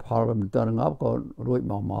าพอเป็นตัวงอบก็รุ่ย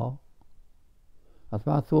หมออัตม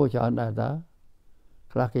าสู้เฉยได้แต่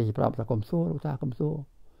คลาดกี่ปรับแต่คมสู้ลูกตาคมสู้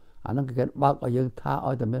อันนั้นก็เกิดบักเอายังท่าเอา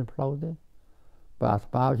แต่เป็นเพลาได้và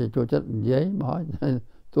bao giờ cho chất giấy mà hỏi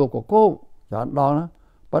ตัวcủa cô chọn đó nó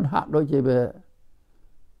vẫn hạ đôi chỉ về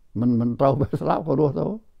mình trâu về slap có đua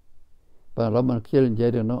thôi và rồi mình kia lên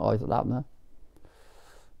giấy được nó ỏi slap nữa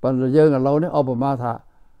và rồi dân là lâu đấy Obama thà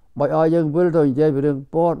bởi ỏi dân với rồi giấy về đường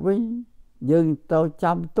port với dân tao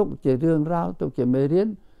chăm túc chỉ đường rau túc chỉ mê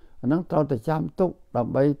riêng nó taoแต่chăm túc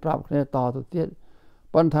làm bayปรับเนี่ยต่อตัวtiết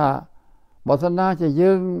ปัญหาบอกท่านน่าจะ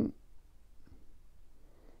dân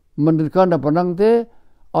mình còn là bản năng thế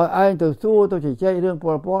ai từ xưa tôi chỉ chơiรื่อง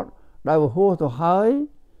Pol Potได้ว่าฮู้ตัวหาย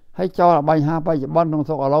ให้เจ้าใบหาไปจะบ้านตรงส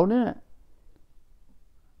กอเราเนี่ย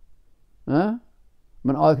นะ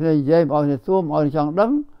มันอ้อยในเย่อ้อยในซ่วมอ้อยในช่องดั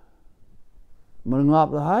งมันงอบ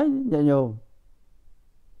ตัวหายใหญ่โยม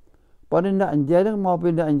พอนี่น่ะอันเย่ดังมอเป็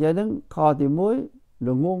นอันเย่ดังคอที่มุ้ยหล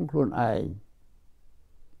งงงคลุนไอ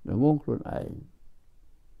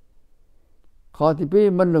คอที่พี่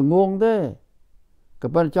มันหลงงงเด้ก็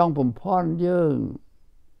เป็นจ้องผมพรยืง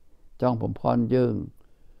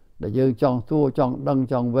แต่ยืงจ้องสู้จ้องดัง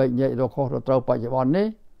จ้องเวงใหญ่เราข้อเราเตาปัจจุบันนี้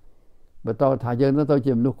เมื่อเตาถ่ายยืงแล้วเตา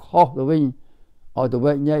จิ้มลูกข้อตัววิ่ง ឲ្យទៅ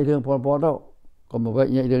វែកញែករឿងប៉ុលពតទៅកុំមកវែក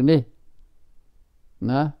ញែករឿងនេះ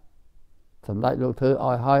ណាសម្ដេចលោកធ្វើ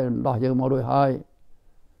ឲ្យហើយដោះយើងមករួចហើយ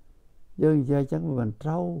យើងនិយាយចឹងមិនត្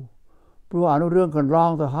រូវព្រោះអានោះរឿងកន្លង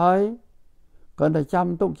ទៅហើយគាត់តែចាំ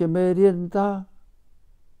ទុកជាមេរៀនតា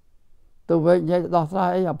ទៅវែកញែកដោះស្រាយ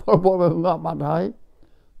អីអាប៉ុលពតវាងាប់បាត់ហើយ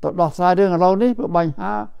ទៅដោះស្រាយរឿងឥឡូវនេះបញ្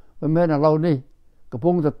ហាមិនមែនឥឡូវនេះកំ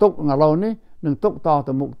ពុងតែទុកឥឡូវនេះនឹងទុកត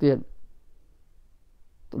ទៅមុខទៀត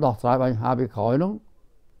ដោះស្រាយបញ្ហាពីក្រោយនោះ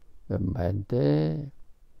មិនមែនទេ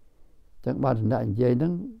ចឹងបានអ្នកនិយាយហ្នឹ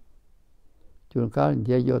ងជួនកាលនិ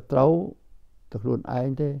យាយយកត្រូវទៅខ្លួនឯង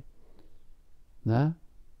ទេណា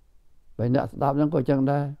បើអ្នកស្ដាប់ហ្នឹងក៏ចឹង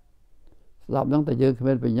ដែរស្ដាប់ហ្នឹងតែយើងគ្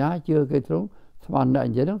មានបញ្ញាជឿគេត្រង់ស្មានអ្នក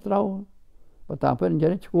និយាយហ្នឹងត្រូវបើតាមពិតនិយា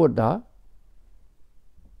យឈួតដែរ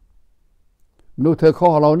នោះធ្វើខុ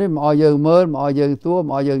សឥឡូវនេះមកឲ្យយើងមើលមកឲ្យយើងទួ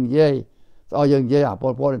មកឲ្យយើងនិយាយឲ្យយើងនិយាយអាប៉ុ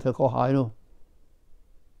លពតធ្វើខុសហើយនោះ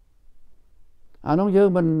អានោះយើង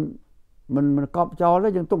មិនកប់ចោលទេ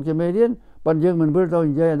យើងទុកជាមេរៀនប៉ុន្តែយើងមិនវិលទៅ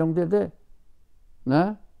និយាយអានោះទៀតទេណា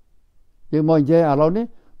យើងមកនិយាយឥឡូវនេះ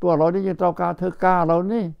ព្រោះឥឡូវនេះយើងត្រូវការធ្វើការឥឡូវ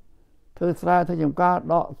នេះធ្វើស្រែធ្វើចំការ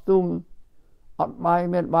ដកស្ទូងអត់បាយ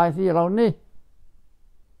មានបាយស៊ីឥឡូវនេះ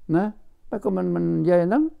ណាតែក៏មិននិយាយ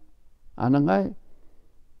ហ្នឹងអាហ្នឹងហើយ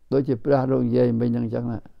ដូចជាព្រះលោកនិយាយមិញហ្នឹងអញ្ចឹង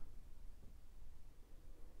ណា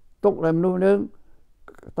ទុកតែមនុស្សនឹង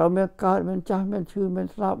តើមានកើតមានចាស់មានឈឺមាន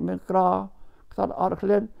ស្លាប់មានក្រខ្សត់អត់ឃ្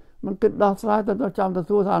លានมันគិតដោះស្រាយទៅចាំទៅ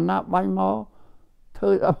សួរថាណាបាញ់មកធ្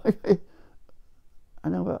វើអីអា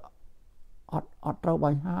ហ្នឹងវាអត់ត្រូវប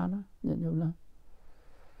ញ្ហាណាញាតិញោមណា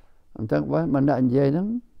អញ្ចឹងបើមិនដាក់និយាយហ្នឹង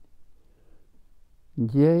និ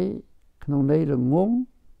យាយក្នុងន័យរងង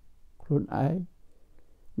ខ្លួនឯង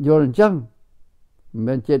យល់អញ្ចឹងមិន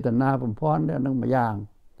មែនចេតនាបំផន់ទេនឹងមួយយ៉ាង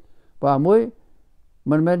បើមួយ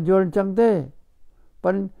មិនមែនយល់អញ្ចឹងទេ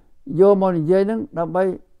ប៉ុន្តែយកមកនិយាយហ្នឹងដើម្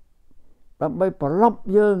បីប្រឡប់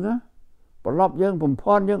យើងណាប្រឡប់យើងបំផ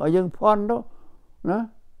ន់យើងឲ្យយើងផន់ទៅណា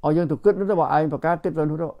ឲ្យយើងទៅគិតទៅបើឯងប្រកាសគិតទៅ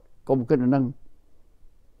នោះទៅកុំគិតអាហ្នឹង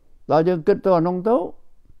ដល់យើងគិតទៅអានោះទៅ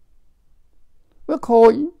វាខូ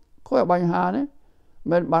ចបញ្ហានេះ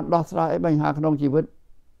មិនបានដោះស្រាយអីបញ្ហាក្នុងជីវិត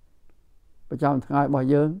ប្រចាំថ្ងៃរបស់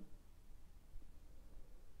យើង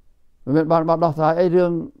មិនបានដោះស្រាយអីរឿ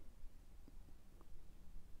ង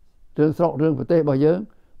ស្រុករឿងប្រទេសរបស់យើង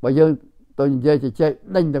បើយើងទៅនិយាយជជែក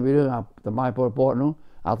ដេញទៅពីរឿងអាសម័យប៉ុលពតនោះ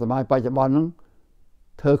អាសម័យបច្ចុប្បន្ននោះ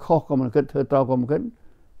ធ្វើខុសក៏មិនគិតធ្វើត្រូវក៏មិនគិត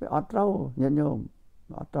វាអត់ត្រូវញាតិញោម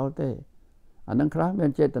អត់ត្រូវទេអានឹងខ្លះមា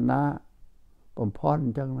នចេតនាបំផន់អ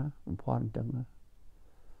ញ្ចឹងណាបំផន់អញ្ចឹងណា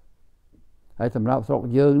ហើយសម្រាប់ស្រុក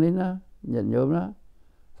យើងនេះណាញាតិញោមណា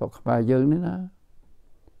ស្រុកខ្មែរយើងនេះណា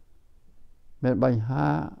មានបញ្ហា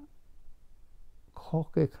ខុស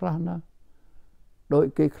គេខ្លះណាដោយ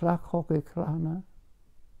គេខ្លះខុសគេខ្លះណា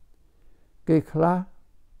គេខ្លះ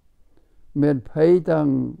មានភ័យទាំង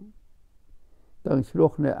ឆ្លោះ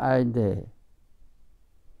គ្នាឯងទេ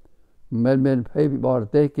មិនមានភ័យពីបរ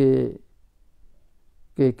ទេសគេ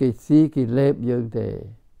ស៊ីគេលេបយើងទេ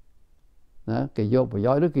ណាគេយកប្រ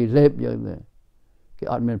យោជន៍ឬគេលេបយើងទេគេ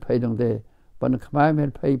អត់មានភ័យនោះទេប៉ុន្តែខ្មែរមាន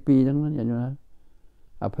ភ័យពីរហ្នឹងណាណា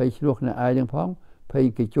អភ័យឆ្លោះគ្នាឯងហ្នឹងផងភ័យ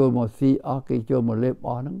គេចូលមកស៊ីអស់គេចូលមកលេបអ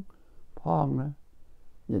ស់ហ្នឹងផងណា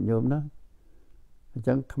ញាតិញោមណាអញ្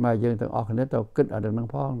ចឹងខ្មែរយើងទាំងអស់គ្នាទៅគិតអារឿងហ្នឹង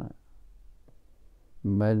ផងណា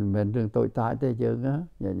មិនរឿងតូចតាចទេយើងណា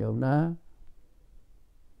ញាតិញោមណា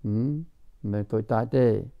មិនតូចតាចទេ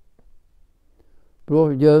ព្រោះ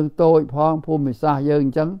យើងតូចផងភូមិសាស្ត្រយើងអ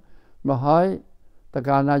ញ្ចឹងមកហើយតើ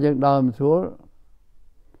កាលណាយើងដើរមិនស្រួល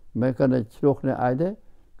មិនគិតតែឆ្លោះគ្នាឯងទេ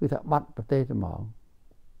គឺថាបាត់ប្រទេសតែហ្មង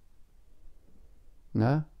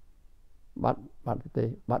ណាបាត់ប្រទេស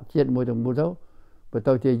បាត់ជាតិមួយទាំងមូលទៅបើ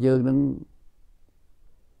ទៅជាយើងនឹង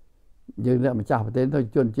យើងអ្នកម្ចាស់ប្រទេសទៅ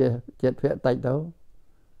ជនជាតិភាគតិចទៅ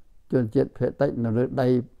ជនជាតិភាគតិចនៅលើដី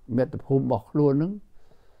មាតុភូមិរបស់ខ្លួនហ្នឹង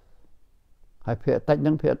ហើយភាគតិចហ្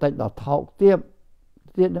នឹងភាគតិចដល់ថោកទៀត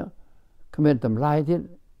គ្មានតម្លៃទៀត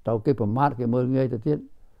ទៅគេប្រមាថគេមើលងាយទៅទៀត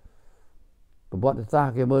ប្រវត្តិសាស្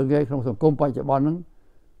ត្រគេមើលងាយក្នុងសង្គមបច្ចុប្បន្នហ្នឹង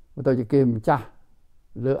បើទៅជាគេម្ចាស់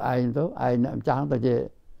លើឯងទៅឯងអ្នកម្ចាស់ហ្នឹងទៅជា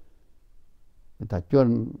ថាជន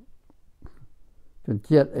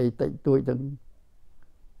ជាតិអីតិចតួចទាំង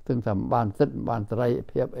តែបានសិទ្ធិបានសេរី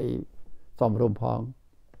ភាពអីសមរម្យផង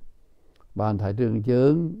បានថារឿងយើ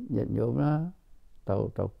ងញាតិញោមណាទៅ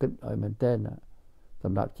គិតឲ្យមែនតើស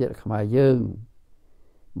ម្រាប់ជាតិខ្មែរយើង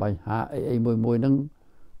បញ្ហាអីមួយហ្នឹង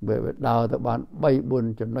វាដើរទៅបាន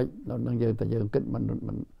 3-4 ចំណុចនៅនឹងយើងតែយើងគិតមិ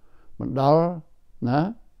នដល់ណា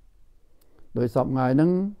ដោយសពថ្ងៃហ្នឹ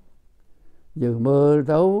ងយើងមើល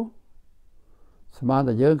ទៅស្មាន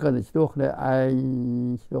តែយើងគាត់ទៅឆ្លោះគ្នាឯ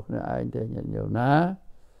ងទេញាតិញោមណា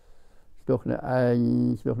ឆ្លោះគ្នាឯ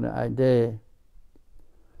ងទេ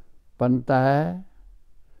ប៉ុន្តែ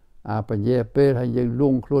បញ្ញាពេលហើយយើងល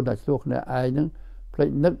ងខ្លួនតែឆ្លោះគ្នាឯងហ្នឹងភ្លេច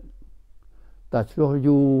នឹកតែឆ្លោះ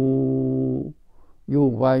យូរ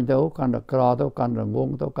វែងទៅកាន់តែក្រទៅកាន់តែងង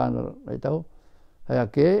ទៅកាន់តែអីទៅហើយ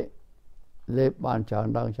គេលេបបានច្រើន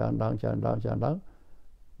ដល់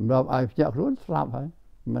ម្រាប់ឯងភ្ញាក់ខ្លួនស្លាប់ហើយ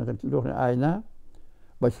មិនក៏ឆ្លោះគ្នាឯងណា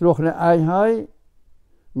បើឆ្លោះគ្នាឯងហើយ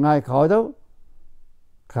ថ្ងៃក្រោយទៅ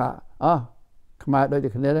ខ្មែរដូចតែ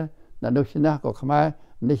គ្នាដែរនោះឈ្នះក៏ខ្មែរ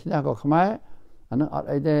នេះឈ្នះក៏ខ្មែរអានោះអត់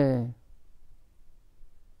អីទេ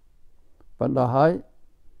ប៉ុន្តែហើយ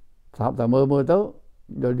ស្រាប់តែមើលទៅ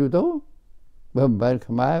ដល់យូរទៅបើមិនបែរ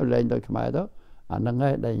ខ្មែរលែងដូចខ្មែរទៅអាហ្នឹងឯ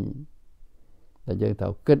ងដែលយើងត្រូ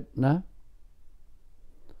វគិតណា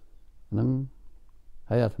ហ្នឹង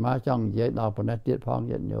ហើយអាត្មាចង់និយាយដល់ប៉ុណ្ណេះទៀតផង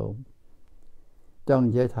ញាតិញោមចង់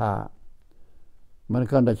និយាយថាមិន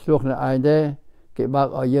គ្រាន់តែឆ្លោះគ្នាឯងទេគេបើក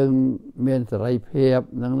ឲ្យយើងមានសេរីភាព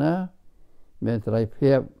ហ្នឹងណាមានសេរី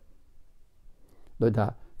ភាពដូចថា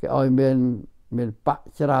គេឲ្យមានបក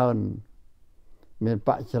ច្រើនមានប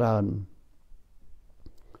កច្រើន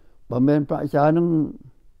បើមានបកច្រើនហ្នឹង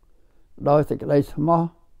ដោយសេចក្តីស្មោះ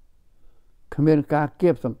គ្មានការគៀ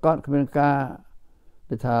បសង្កត់គ្មានការ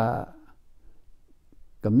ដូចថា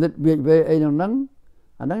គំនិតវាចវេអីហ្នឹង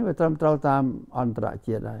អាហ្នឹងវាត្រឹមត្រូវតាមអន្តរ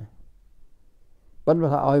ជាតិដែរប៉ុន្តែ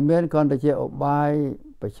ថាឲ្យមានគ្រាន់តែជាឧបាយ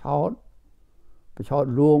ប្រឆោត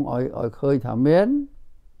លួងឲ្យឃើញថាមាន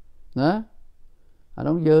ណាអា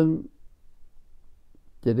នោះយើង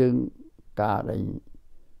ជារឿងការដែល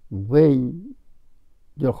វែង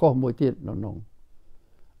យល់ខុសមួយទៀតនោះ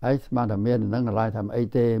ហើយស្មានតែមានហ្នឹងកន្លែងថាអី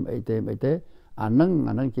ទេអាហ្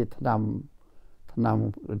នឹងជាឆ្នាំ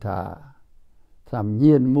ថាឆ្នាំ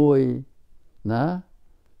ញៀនមួយណា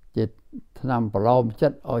ជាឆ្នាំប្រឡំចិ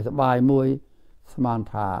ត្តឲ្យសបាយមួយស្មាន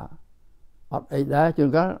ថាអត់អីដែរជួន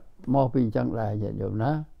កាលមកពីអញ្ចឹងដែរញាតិញោម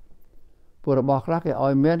ណាពួករបស់ខ្លះគេឲ្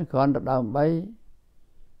យមានគ្រាន់តែដើម្បី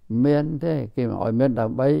មានទេគេមិនឲ្យមានដើ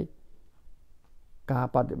ម្បីការប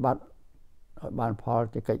ប្រតិបត្តិឲ្យបានផល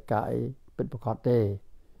ជាកិច្ចការអីពិតប្រាកដទេ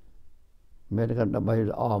មានគ្រាន់ដើម្បី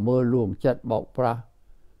ល្អមើលលួងចិត្តបោកប្រាស់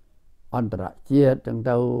អន្តរជាតិចឹង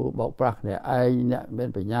ទៅបោកប្រាស់គ្នាឯងអ្នកមាន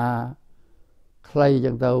បញ្ញាខ្លី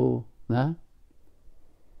ចឹងទៅណា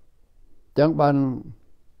ចឹងបាន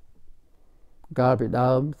កាលពី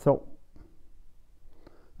ដើមស្រុក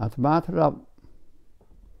អាត្មាធ្លាប់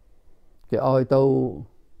គេឲ្យទៅ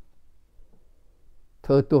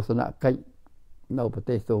ធ្វើទស្សនកិច្ចនៅប្រ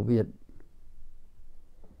ទេសសូវៀត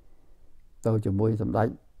ទៅជាមួយសម្ដេច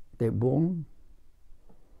តេប៊ុង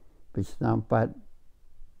ពីឆ្នាំ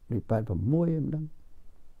86មិនដឹង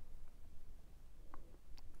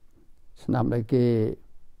ឆ្នាំដែលគេ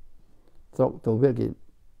ស្រុកសូវៀតគេ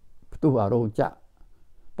ផ្ទុះអារោងចក្រ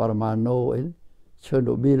បរមាណូអីឈើ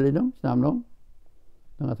ដូប៊ីលអីហ្នឹងឆ្នាំនោះ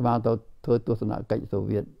នឹងអាត្មាទៅធ្វើទស្សនកិច្ចសូ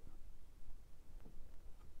វៀត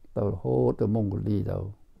ទៅរហូតទៅម៉ុងហ្គូលីទៅ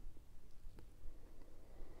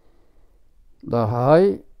ដល់ហើយ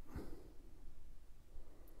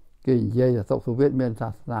គេនិយាយថាស្រុកសូវៀតមានសា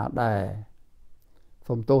សនាដែរ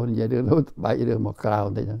សុំទោសនិយាយរឿងនោះបែករឿងមកក្រៅប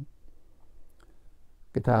ន្តិចហ្នឹង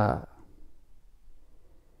គេថា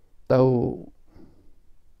ទៅ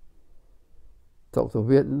ស្រុកសូ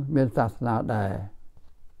វៀតមានសាសនាដែរ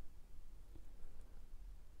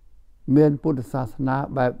មានពុទ្ធសាសនា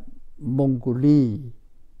បែបម៉ុងហ្គូលី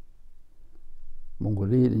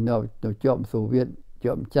នៅជាប់សូវៀត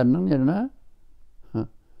ជាប់ចិនហ្នឹងណា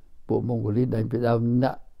ពួកម៉ុងហ្គូលីដែលពីដើម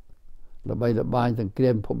ណាក់ល្បីល្បាញសង្គ្រា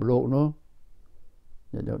មពិភពលោកនោះ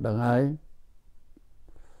យើងដឹងហើយ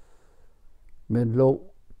មានលោក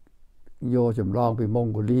យកចម្លងពីម៉ុង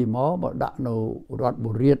ហ្គូលីមកដាក់នៅរដ្ឋ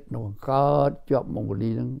បុរាតនៅកើតជាប់ម៉ុងហ្គូលី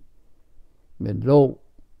ហ្នឹងមានលោ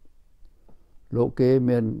កគេ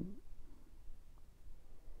មាន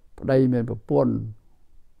ប្តីមានប្រពន្ធ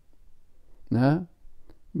ណា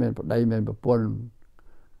មានប្តីមានប្រពន្ធ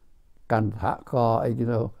កាន់សហកអី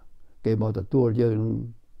គេមកទទួលយើង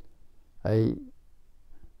ហើយ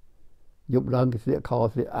យប់ឡើងគេស្លៀកខោ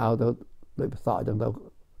ស្លៀកអាវទៅដូចប្រសក់ចឹងទៅ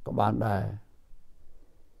ក៏បានដែរ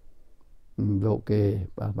លោកគេ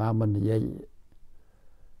បាទមិននិយាយ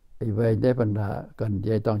អីវែងទេប៉ុន្តែក៏និ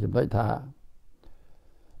យាយតង់ចំណុចថា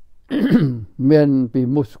មានពី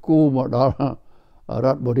មូស្គូមកដល់រ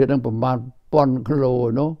ដ្ឋបុរាតហ្នឹងប្រមាណ 1000 គីឡូ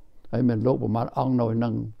នោះហើយមានលោកប្រមាណអង្គនៅហ្នឹ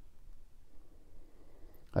ង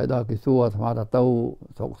ហើយដល់គេសួរអាត្មាថាទៅ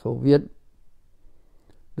ស្រុកសូវៀត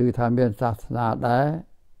ឬថាមានសាសនាដែរ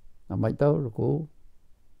អ្មិនទៅលោកគ្រូ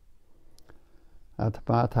អាត្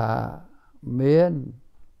មាថាមាន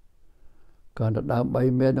គ្រាន់តែដើម្បី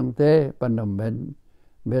មានហ្នឹងទេប៉ុន្តែមិន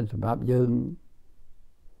មានសម្រាប់យើង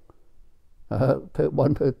ធ្វើប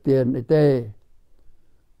ន់ធ្វើទានអីទេ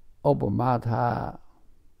ឧបមាថា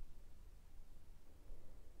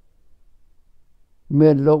មា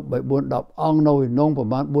នលោក3-4-10អង្គនៅក្នុងប្រ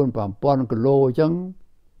មាណ 4-5,000 គីឡូអញ្ចឹង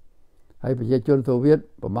ហើយប្រជាជនសូវៀត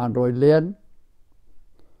ប្រមាណ100លាន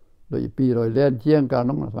ដូច200លានជាងកាល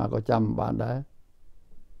នោះអាត្មាក៏ចាំបានដែរ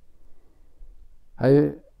ហើយ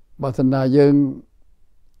បើសិនណាយើង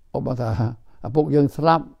អបថាឪពុកយើងស្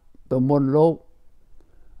លាប់ទៅមុនលោក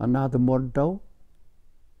អាណាទៅមុនទៅ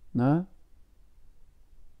ណា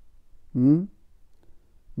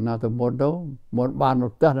ណាទៅមុនទៅមុនបានទៅ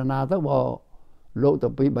ផ្ទះណាទៅបើលោកទៅ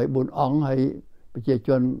2 3 4អង្គហើយប្រជាជ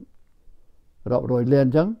នរាប់រយលានអ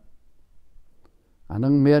ញ្ចឹងអានឹ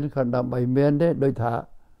ងមានគាត់ដើម្បីមានទេដូចថា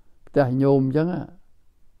ផ្ទះញោមអញ្ចឹង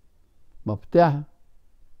មកផ្ទះ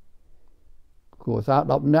គ្រួសារ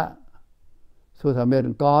10នាក់សួរថាមានអ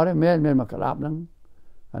ង្គទេមានមកក្តាប់ហ្នឹង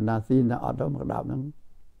អាណាស៊ីណាអត់ទៅមកក្តាប់ហ្នឹង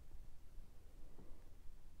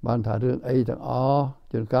បានថារឿងអីទាំងអស់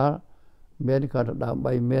ជួនកាលមានគាត់ដើម្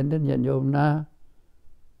បីមានទេញាតិញោមណា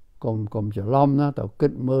កុំច្រឡំណាទៅគិ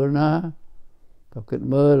តមើលណាទៅគិត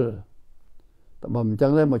មើលតែបើមិនចឹ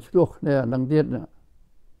ងទេមកឆ្លោះគ្នាអានឹងទៀត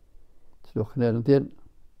ឆ្លោះគ្នានឹងទៀត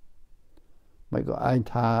មិនក៏ឯង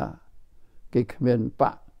ថាគេគ្មាន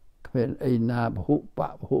បៈគ្មានអីណាពហុបៈ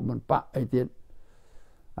ពហុមិនបៈអីទៀត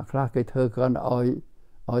អាខ្លះគេធ្វើគ្រាន់តែឲ្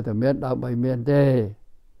យតែមានដើម្បីមានទេ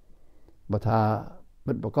បើថា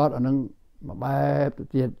ពិតប្រកបអានឹងមួយបែបទៅ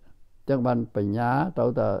ទៀតអញ្ចឹងបានបញ្ញាទៅ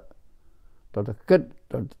តែគិត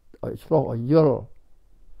ទៅឲ្យឆ្លោះឲ្យយល់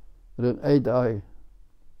រឿងអីទៅឲ្យ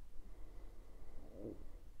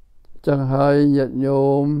ចឹងហើយញាតិញោ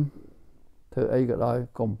មធ្វើអីក៏ដោយ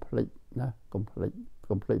កុំភ្លេចណាកុំភ្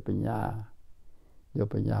លេចបញ្ញាយក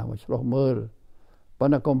បញ្ញាមកឆ្លោះមើលប៉ុ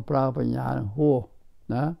ន្តែកុំប្រើបញ្ញានឹងហួស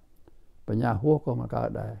ណាបញ្ញាហួសក៏មកកើត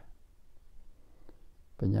ដែរ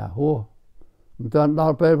បញ្ញាហួសមិនទាន់ដ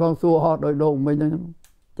ល់ពេលផងសួរហត់ដោយលោកមិញហ្នឹង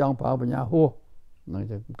ចង់ប្រើបញ្ញាហួសនឹង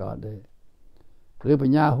ចឹងកើតទេឬប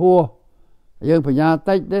ញ្ញាហួសយើងបញ្ញា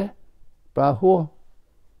តិចទេប្រើហួ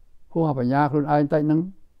សបញ្ញាខ្លួនឯងតិចហ្នឹង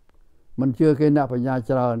មិនជឿគេអ្នកបញ្ញា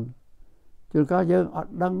ច្រើនជួនកាលយើងអ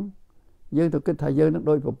ត់ដឹងយើងទៅគិតថាយើងនឹង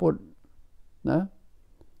ដូចព្រះពុទ្ធណា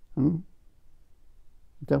អ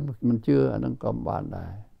ញ្ចឹងមិនជឿអានឹងក៏បានដែ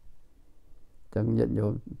រអញ្ចឹងញាតិញោ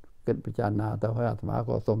មគិតពិចារណាទៅហើយអាត្មា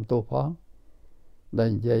ក៏សូមទោសផងដែល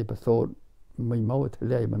និយាយប្រសូតមិញមកធ្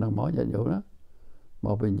លាយមកនឹងមកញាតិញោមណាម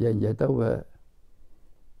កវិញនិយាយទៅវា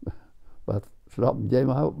បើស្របនិយាយ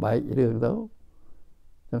មកបែករឿងទៅ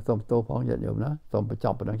អញ្ចឹងសូមទោសផងញាតិញោមណាសូមបញ្ច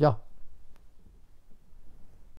ប់ប៉ុណ្ណឹងចុះ